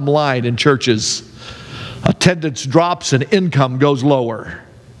bottom line in churches. Attendance drops and income goes lower.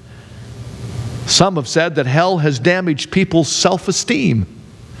 Some have said that hell has damaged people's self-esteem.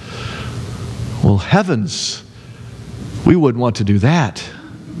 Well, heavens, we wouldn't want to do that.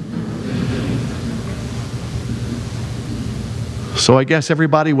 So I guess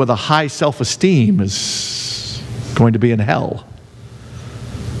everybody with a high self-esteem is going to be in hell.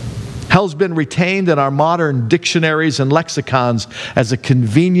 Hell's been retained in our modern dictionaries and lexicons as a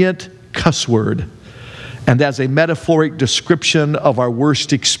convenient cuss word and as a metaphoric description of our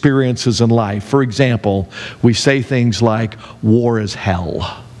worst experiences in life. For example, we say things like, war is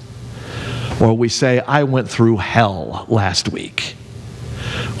hell. Or we say, I went through hell last week.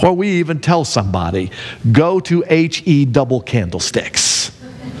 Or we even tell somebody, go to H-E double candlesticks.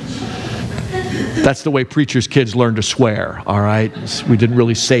 That's the way preachers' kids learn to swear, all right? We didn't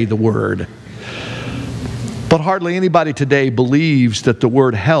really say the word. But hardly anybody today believes that the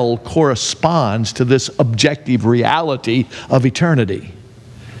word hell corresponds to this objective reality of eternity.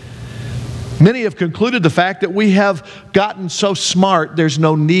 Many have concluded the fact that we have gotten so smart there's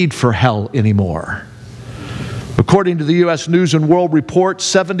no need for hell anymore. According to the U.S. News and World Report,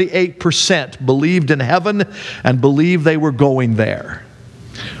 78% believed in heaven and believed they were going there.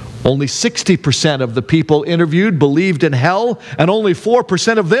 Only 60% of the people interviewed believed in hell, and only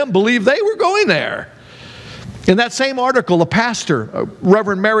 4% of them believed they were going there. In that same article, a pastor,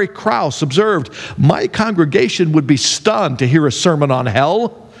 Reverend Mary Krause, observed, my congregation would be stunned to hear a sermon on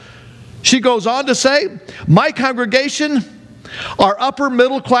hell. She goes on to say, my congregation are upper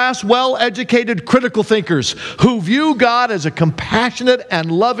middle class, well-educated, critical thinkers who view God as a compassionate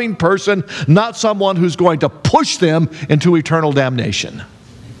and loving person, not someone who's going to push them into eternal damnation.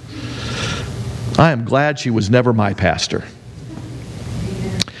 I am glad she was never my pastor.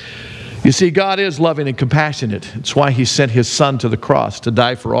 You see, God is loving and compassionate. It's why He sent His Son to the cross to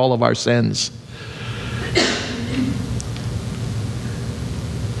die for all of our sins.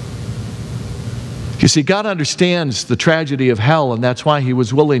 You see, God understands the tragedy of hell, and that's why He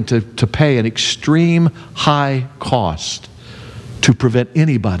was willing to pay an extreme high cost to prevent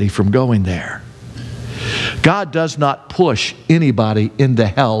anybody from going there. God does not push anybody into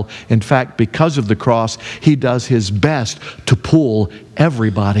hell. In fact, because of the cross, He does His best to pull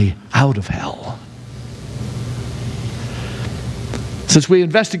everybody out of hell. Since we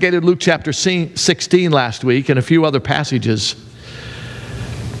investigated Luke chapter 16 last week and a few other passages,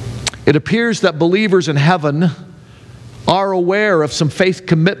 it appears that believers in heaven are aware of some faith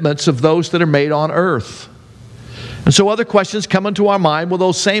commitments of those that are made on earth. And so other questions come into our mind. Will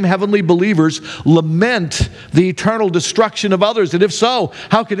those same heavenly believers lament the eternal destruction of others? And if so,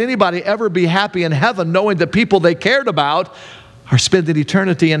 how could anybody ever be happy in heaven knowing that people they cared about are spending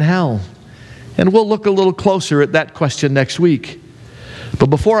eternity in hell? And we'll look a little closer at that question next week.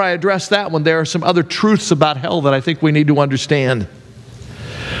 But before I address that one, there are some other truths about hell that I think we need to understand.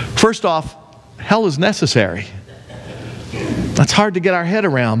 First off, hell is necessary. That's hard to get our head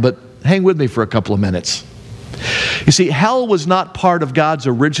around, but hang with me for a couple of minutes. You see, hell was not part of God's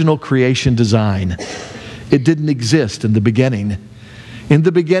original creation design. It didn't exist in the beginning. In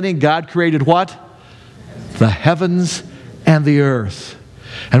the beginning, God created what? The heavens and the earth.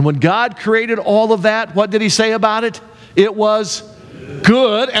 And when God created all of that, what did He say about it? It was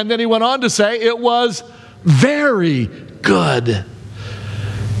good. And then He went on to say it was very good.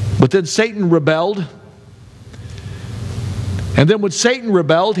 But then Satan rebelled. And then when Satan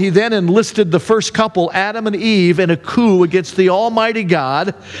rebelled, he then enlisted the first couple, Adam and Eve, in a coup against the Almighty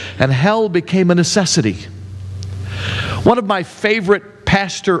God, and hell became a necessity. One of my favorite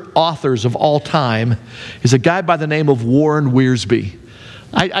pastor authors of all time is a guy by the name of Warren Wiersbe.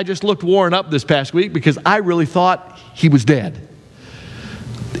 I just looked Warren up this past week because I really thought he was dead.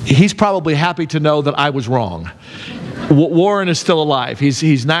 He's probably happy to know that I was wrong. Warren is still alive.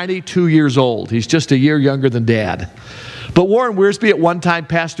 He's 92 years old. He's just a year younger than Dad. But Warren Wiersbe at one time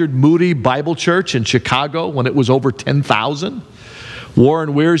pastored Moody Bible Church in Chicago when it was over 10,000. Warren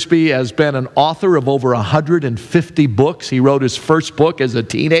Wiersbe has been an author of over 150 books. He wrote his first book as a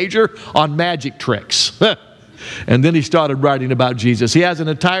teenager on magic tricks. And then he started writing about Jesus. He has an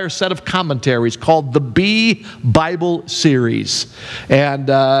entire set of commentaries called the B Bible Series. And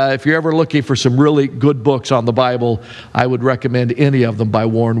if you're ever looking for some really good books on the Bible, I would recommend any of them by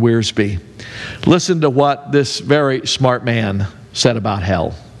Warren Wiersbe. Listen to what this very smart man said about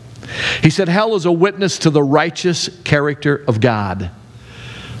hell. He said, hell is a witness to the righteous character of God.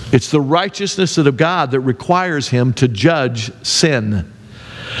 It's the righteousness of God that requires Him to judge sin.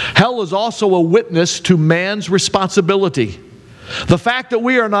 Hell is also a witness to man's responsibility. The fact that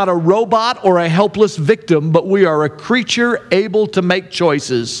we are not a robot or a helpless victim, but we are a creature able to make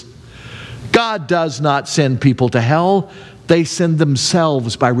choices. God does not send people to hell. They send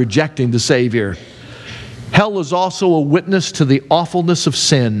themselves by rejecting the Savior. Hell is also a witness to the awfulness of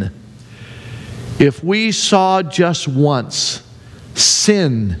sin. If we saw just once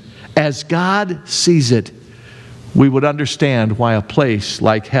sin as God sees it, we would understand why a place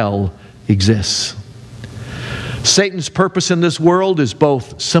like hell exists. Satan's purpose in this world is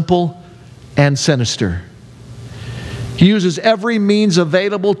both simple and sinister. He uses every means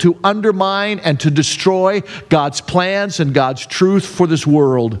available to undermine and to destroy God's plans and God's truth for this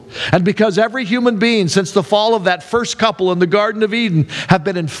world. And because every human being since the fall of that first couple in the Garden of Eden have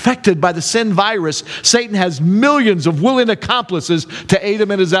been infected by the sin virus, Satan has millions of willing accomplices to aid him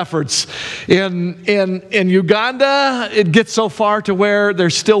in his efforts. In Uganda, it gets so far to where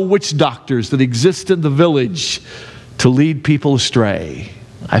there's still witch doctors that exist in the village to lead people astray.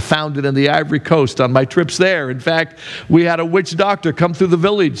 I found it in the Ivory Coast on my trips there. In fact, we had a witch doctor come through the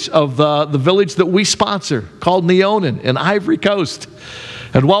village of the village that we sponsor called Neonin in Ivory Coast.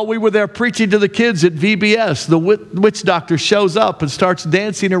 And while we were there preaching to the kids at VBS, the witch doctor shows up and starts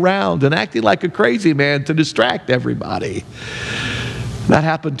dancing around and acting like a crazy man to distract everybody. That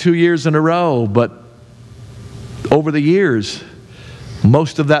happened 2 years in a row, but over the years,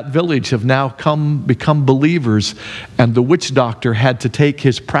 most of that village have now become believers, and the witch doctor had to take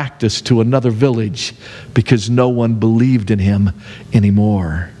his practice to another village because no one believed in him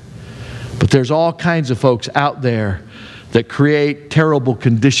anymore. But there's all kinds of folks out there that create terrible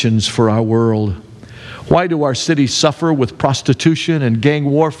conditions for our world. Why do our cities suffer with prostitution and gang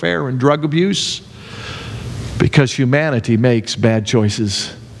warfare and drug abuse? Because humanity makes bad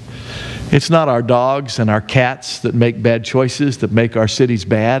choices. It's not our dogs and our cats that make bad choices, that make our cities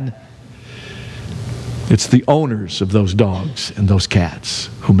bad. It's the owners of those dogs and those cats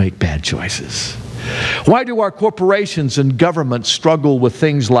who make bad choices. Why do our corporations and governments struggle with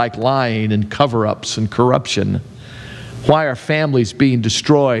things like lying and cover-ups and corruption? Why are families being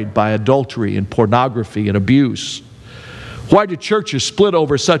destroyed by adultery and pornography and abuse? Why do churches split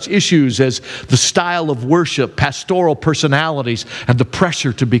over such issues as the style of worship, pastoral personalities, and the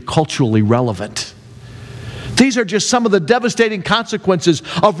pressure to be culturally relevant? These are just some of the devastating consequences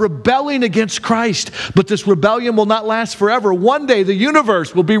of rebelling against Christ. But this rebellion will not last forever. One day the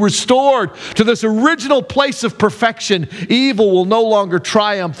universe will be restored to this original place of perfection. Evil will no longer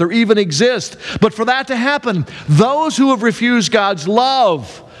triumph or even exist. But for that to happen, those who have refused God's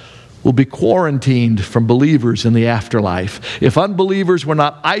love will be quarantined from believers in the afterlife. If unbelievers were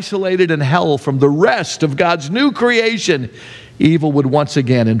not isolated in hell from the rest of God's new creation, evil would once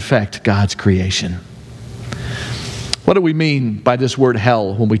again infect God's creation. What do we mean by this word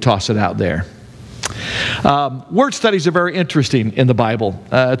hell when we toss it out there? Word studies are very interesting in the Bible.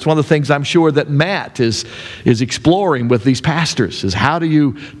 It's one of the things I'm sure that Matt is exploring with these pastors, is how do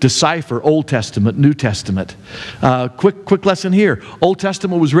you decipher Old Testament, New Testament? Quick lesson here. Old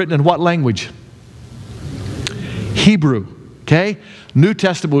Testament was written in what language? Hebrew. Okay? New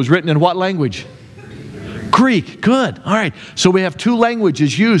Testament was written in what language? Greek. Good. All right. So we have two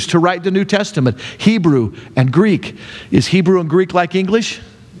languages used to write the New Testament, Hebrew and Greek. Is Hebrew and Greek like English?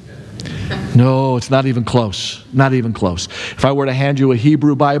 No, it's not even close. Not even close. If I were to hand you a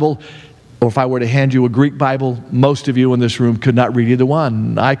Hebrew Bible, or if I were to hand you a Greek Bible, most of you in this room could not read either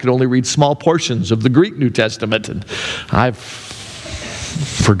one. I could only read small portions of the Greek New Testament, and I've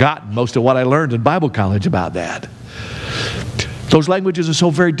forgotten most of what I learned in Bible college about that. Those languages are so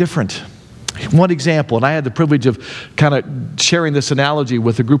very different. One example, and I had the privilege of kind of sharing this analogy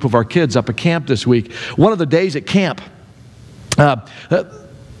with a group of our kids up at camp this week. One of the days at camp, there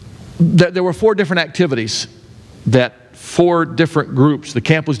were 4 different activities that 4 different groups. The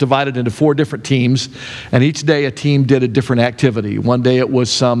camp was divided into 4 different teams, and each day a team did a different activity. One day it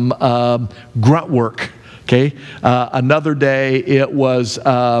was some grunt work. Okay. Another day it was it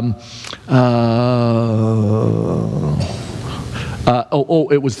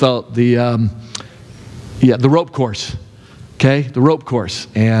was the rope course. Okay, the rope course.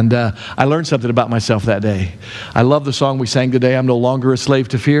 And I learned something about myself that day. I love the song we sang today, I'm no longer a slave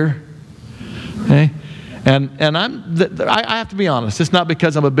to fear. Okay? And I have to be honest, it's not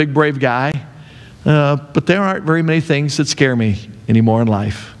because I'm a big brave guy, but there aren't very many things that scare me anymore in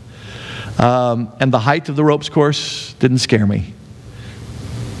life. And the height of the ropes course didn't scare me.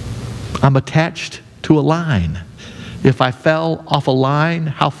 I'm attached to a line. If I fell off a line,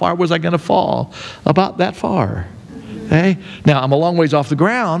 how far was I going to fall? About that far. Okay? Now, I'm a long ways off the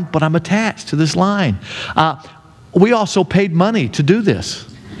ground, but I'm attached to this line. We also paid money to do this.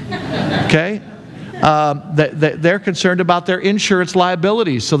 Okay? They're concerned about their insurance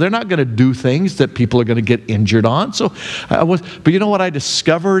liabilities, so they're not going to do things that people are going to get injured on. So, but you know what I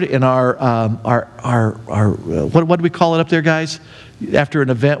discovered in our what do we call it up there, guys? After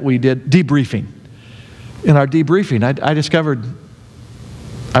an event we did, debriefing. In our debriefing, I discovered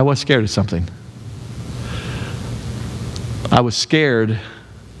I was scared of something. I was scared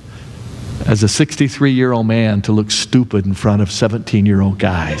as a 63-year-old man to look stupid in front of 17-year-old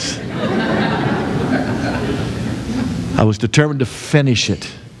guys. I was determined to finish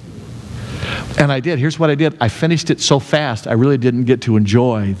it. And I did. Here's what I did. I finished it so fast, I really didn't get to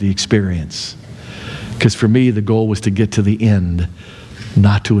enjoy the experience. Because for me, the goal was to get to the end,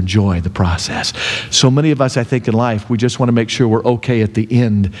 not to enjoy the process. So many of us, I think, in life, we just want to make sure we're okay at the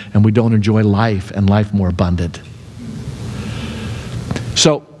end and we don't enjoy life and life more abundant.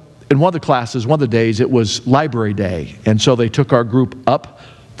 So in one of the classes, one of the days, it was library day. And so they took our group up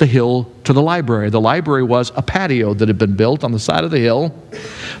the hill to the library. The library was a patio that had been built on the side of the hill.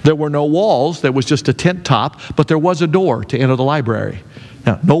 There were no walls. There was just a tent top, but there was a door to enter the library.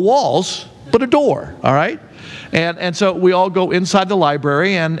 Now, no walls, but a door, all right? And so we all go inside the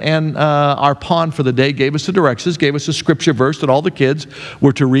library, and our pawn for the day gave us the directions, gave us a scripture verse that all the kids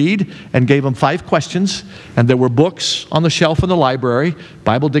were to read, and gave them 5 questions. And there were books on the shelf in the library,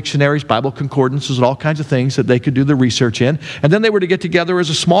 Bible dictionaries, Bible concordances, and all kinds of things that they could do the research in. And then they were to get together as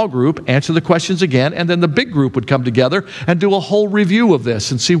a small group, answer the questions again, and then the big group would come together and do a whole review of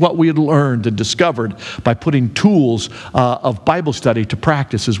this and see what we had learned and discovered by putting tools of Bible study to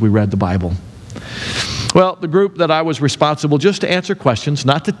practice as we read the Bible. Well, the group that I was responsible just to answer questions,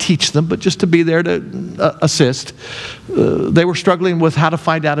 not to teach them, but just to be there to assist, they were struggling with how to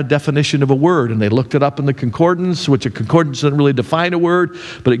find out a definition of a word. And they looked it up in the concordance, which a concordance doesn't really define a word,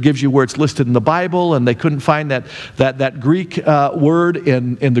 but it gives you where it's listed in the Bible. And they couldn't find that Greek word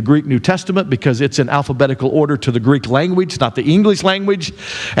in the Greek New Testament because it's in alphabetical order to the Greek language, not the English language.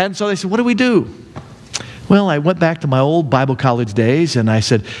 And so they said, what do we do? Well, I went back to my old Bible college days and I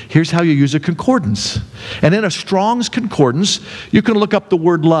said, here's how you use a concordance. And in a Strong's concordance, you can look up the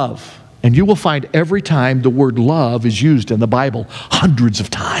word love. And you will find every time the word love is used in the Bible, hundreds of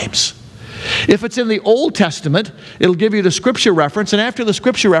times. If it's in the Old Testament, it'll give you the scripture reference. And after the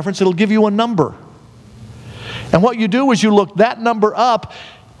scripture reference, it'll give you a number. And what you do is you look that number up.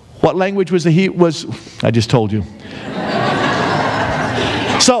 What language was I just told you.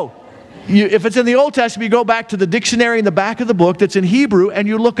 So, if it's in the Old Testament, you go back to the dictionary in the back of the book that's in Hebrew and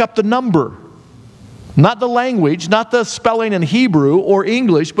you look up the number. Not the language, not the spelling in Hebrew or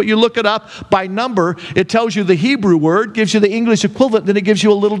English, but you look it up by number. It tells you the Hebrew word, gives you the English equivalent, then it gives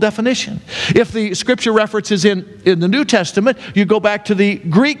you a little definition. If the scripture reference is in the New Testament, you go back to the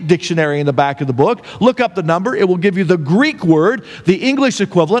Greek dictionary in the back of the book, look up the number, it will give you the Greek word, the English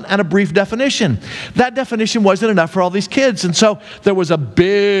equivalent, and a brief definition. That definition wasn't enough for all these kids, and so there was a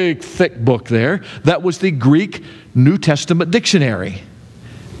big, thick book there that was the Greek New Testament dictionary.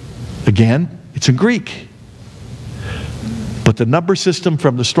 Again, it's in Greek. But the number system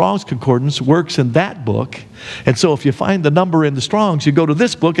from the Strong's Concordance works in that book. And so if you find the number in the Strong's, you go to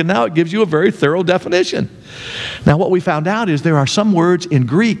this book, and now it gives you a very thorough definition. Now what we found out is there are some words in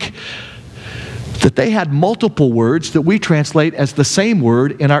Greek that they had multiple words that we translate as the same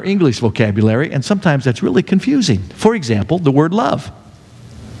word in our English vocabulary, and sometimes that's really confusing. For example, the word love.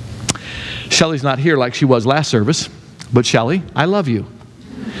 Shelley's not here like she was last service, but Shelley, I love you.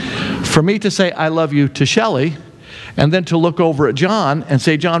 For me to say I love you to Shelley, and then to look over at John and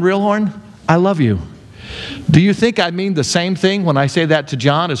say, John Realhorn, I love you. Do you think I mean the same thing when I say that to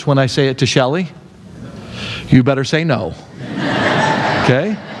John as when I say it to Shelley? You better say no.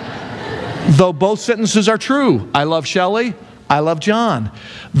 Okay? Though both sentences are true. I love Shelley, I love John.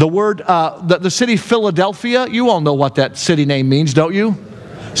 The word, the city Philadelphia, you all know what that city name means, don't you?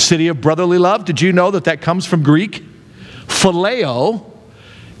 City of brotherly love. Did you know that that comes from Greek? Phileo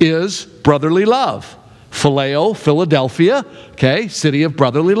is brotherly love. Phileo, Philadelphia, okay, city of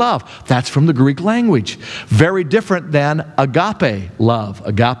brotherly love. That's from the Greek language. Very different than agape love.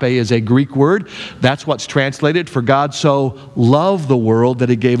 Agape is a Greek word. That's what's translated, for God so loved the world that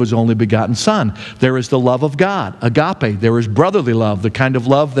he gave his only begotten Son. There is the love of God, agape. There is brotherly love, the kind of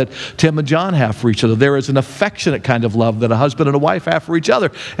love that Tim and John have for each other. There is an affectionate kind of love that a husband and a wife have for each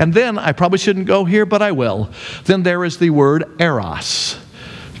other. And then, I probably shouldn't go here, but I will. Then there is the word eros.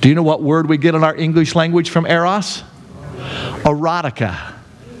 Do you know what word we get in our English language from eros? Erotica.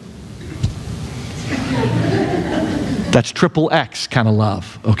 That's triple X kind of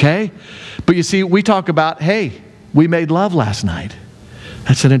love, okay? But you see, we talk about, hey, we made love last night.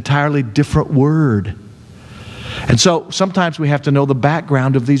 That's an entirely different word. And so sometimes we have to know the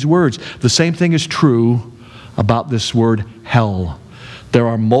background of these words. The same thing is true about this word hell. There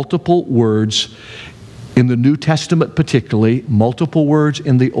are multiple words in the New Testament, particularly, multiple words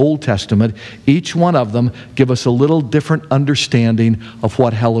in the Old Testament. Each one of them give us a little different understanding of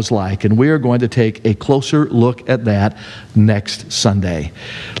what hell is like. And we are going to take a closer look at that next Sunday.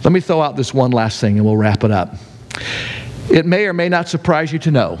 Let me throw out this one last thing and we'll wrap it up. It may or may not surprise you to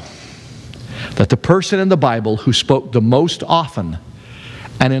know that the person in the Bible who spoke the most often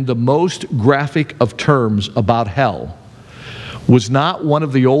and in the most graphic of terms about hell was not one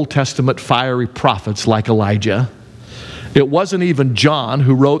of the Old Testament fiery prophets like Elijah. It wasn't even John,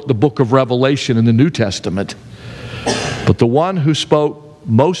 who wrote the book of Revelation in the New Testament. But the one who spoke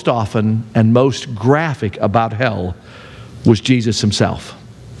most often and most graphic about hell was Jesus himself.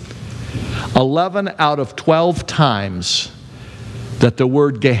 11 out of 12 times that the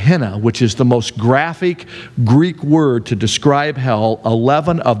word Gehenna, which is the most graphic Greek word to describe hell,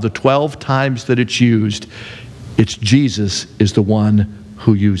 11 of the 12 times that it's used, it's Jesus is the one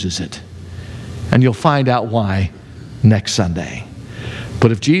who uses it. And you'll find out why next Sunday.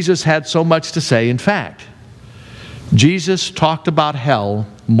 But if Jesus had so much to say, in fact, Jesus talked about hell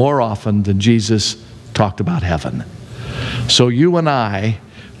more often than Jesus talked about heaven. So you and I,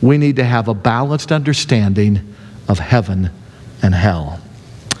 we need to have a balanced understanding of heaven and hell.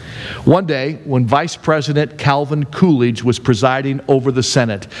 One day, when Vice President Calvin Coolidge was presiding over the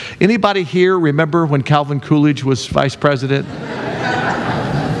Senate. Anybody here remember when Calvin Coolidge was vice president?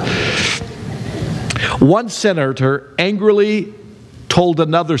 One senator angrily told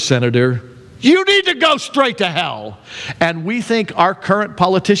another senator, "You need to go straight to hell." And we think our current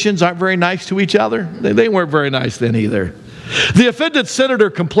politicians aren't very nice to each other. They weren't very nice then either. The offended senator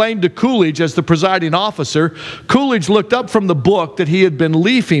complained to Coolidge as the presiding officer. Coolidge looked up from the book that he had been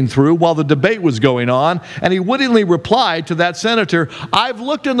leafing through while the debate was going on, and he wittingly replied to that senator, "I've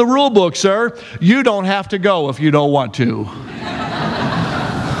looked in the rule book, sir. You don't have to go if you don't want to."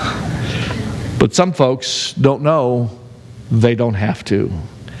 But some folks don't know they don't have to.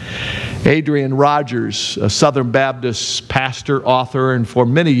 Adrian Rogers, a Southern Baptist pastor, author, and for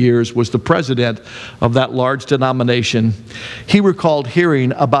many years was the president of that large denomination. He recalled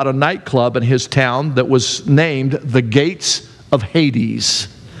hearing about a nightclub in his town that was named the Gates of Hades.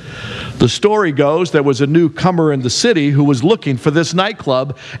 The story goes there was a newcomer in the city who was looking for this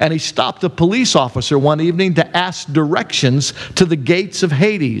nightclub, and he stopped a police officer one evening to ask directions to the gates of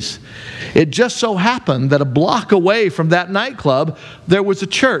Hades. It just so happened that a block away from that nightclub, there was a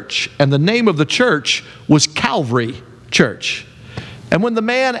church, and the name of the church was Calvary Church. And when the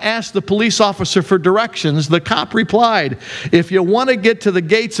man asked the police officer for directions, the cop replied, "If you want to get to the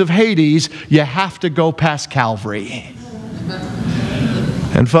gates of Hades, you have to go past Calvary."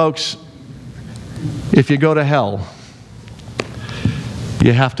 And folks, if you go to hell,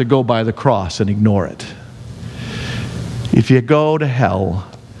 you have to go by the cross and ignore it. If you go to hell,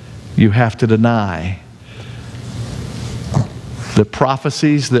 you have to deny the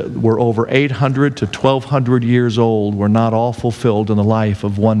prophecies that were over 800 to 1,200 years old were not all fulfilled in the life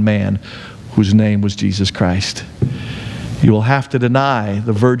of one man whose name was Jesus Christ. You will have to deny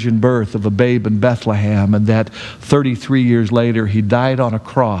the virgin birth of a babe in Bethlehem, and that 33 years later he died on a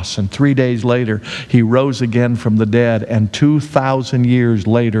cross, and 3 days later he rose again from the dead, and 2,000 years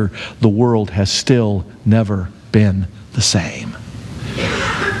later the world has still never been the same.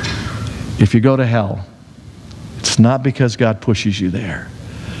 If you go to hell, it's not because God pushes you there,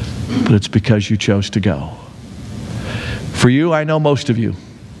 but it's because you chose to go. For you, I know most of you,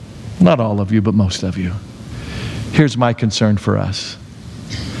 not all of you, but most of you. Here's my concern for us.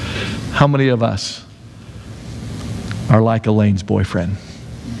 How many of us are like Elaine's boyfriend?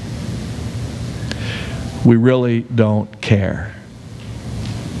 We really don't care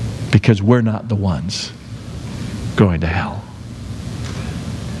because we're not the ones going to hell.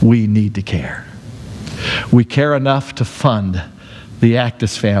 We need to care. We care enough to fund the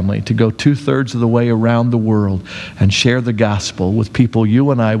Actus family to go 2/3 of the way around the world and share the gospel with people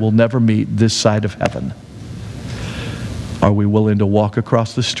you and I will never meet this side of heaven. Are we willing to walk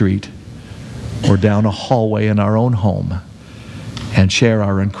across the street or down a hallway in our own home and share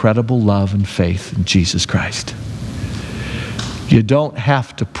our incredible love and faith in Jesus Christ? You don't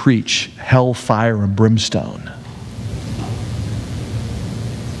have to preach hell, fire, and brimstone.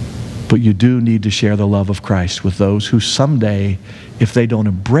 But you do need to share the love of Christ with those who someday, if they don't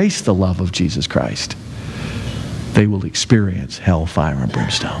embrace the love of Jesus Christ, they will experience hell, fire, and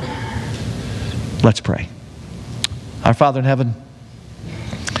brimstone. Let's pray. Our Father in heaven,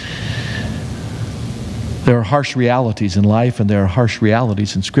 there are harsh realities in life and there are harsh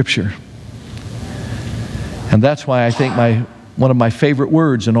realities in Scripture. And that's why I think one of my favorite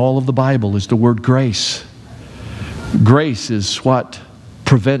words in all of the Bible is the word grace. Grace is what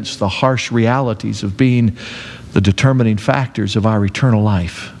prevents the harsh realities of being the determining factors of our eternal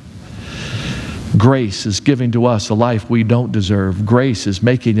life. Grace is giving to us a life we don't deserve. Grace is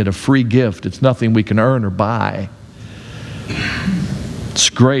making it a free gift. It's nothing we can earn or buy. It's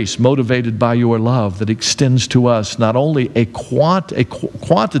grace motivated by your love that extends to us not only a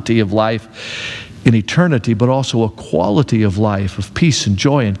quantity of life in eternity, but also a quality of life of peace and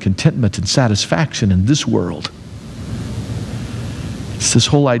joy and contentment and satisfaction in this world. It's this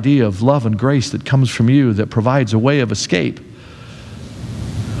whole idea of love and grace that comes from you that provides a way of escape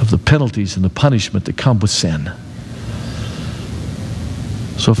of the penalties and the punishment that come with sin.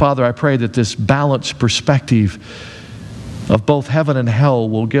 So, Father, I pray that this balanced perspective of both heaven and hell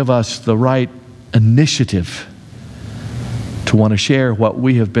will give us the right initiative to want to share what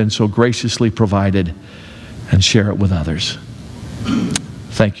we have been so graciously provided and share it with others.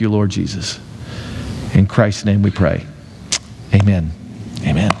 Thank you, Lord Jesus. In Christ's name we pray. Amen.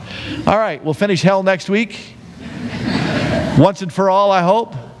 Amen. All right, we'll finish hell next week. Once and for all, I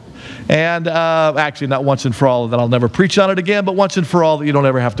hope. And actually, not once and for all that I'll never preach on it again, but once and for all that you don't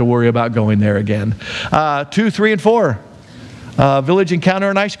ever have to worry about going there again. 2, 3, and 4. Village Encounter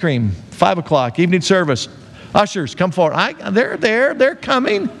and Ice Cream, 5 o'clock, evening service. Ushers, come forward. They're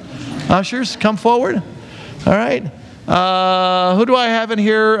coming. Ushers, come forward. All right. Who do I have in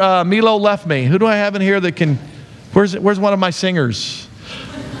here? Milo left me. Who do I have in here that can, where's one of my singers?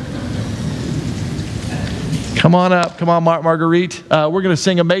 Come on up. Come on, Marguerite. We're going to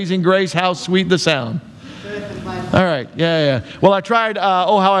sing Amazing Grace, How Sweet the Sound. All right. Yeah. Well, I tried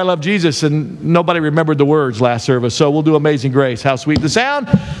Oh, How I Love Jesus, and nobody remembered the words last service, so we'll do Amazing Grace, How Sweet the Sound.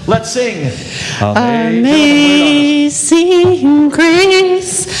 Let's sing. Amazing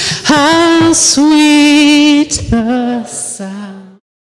Grace, how sweet the sound.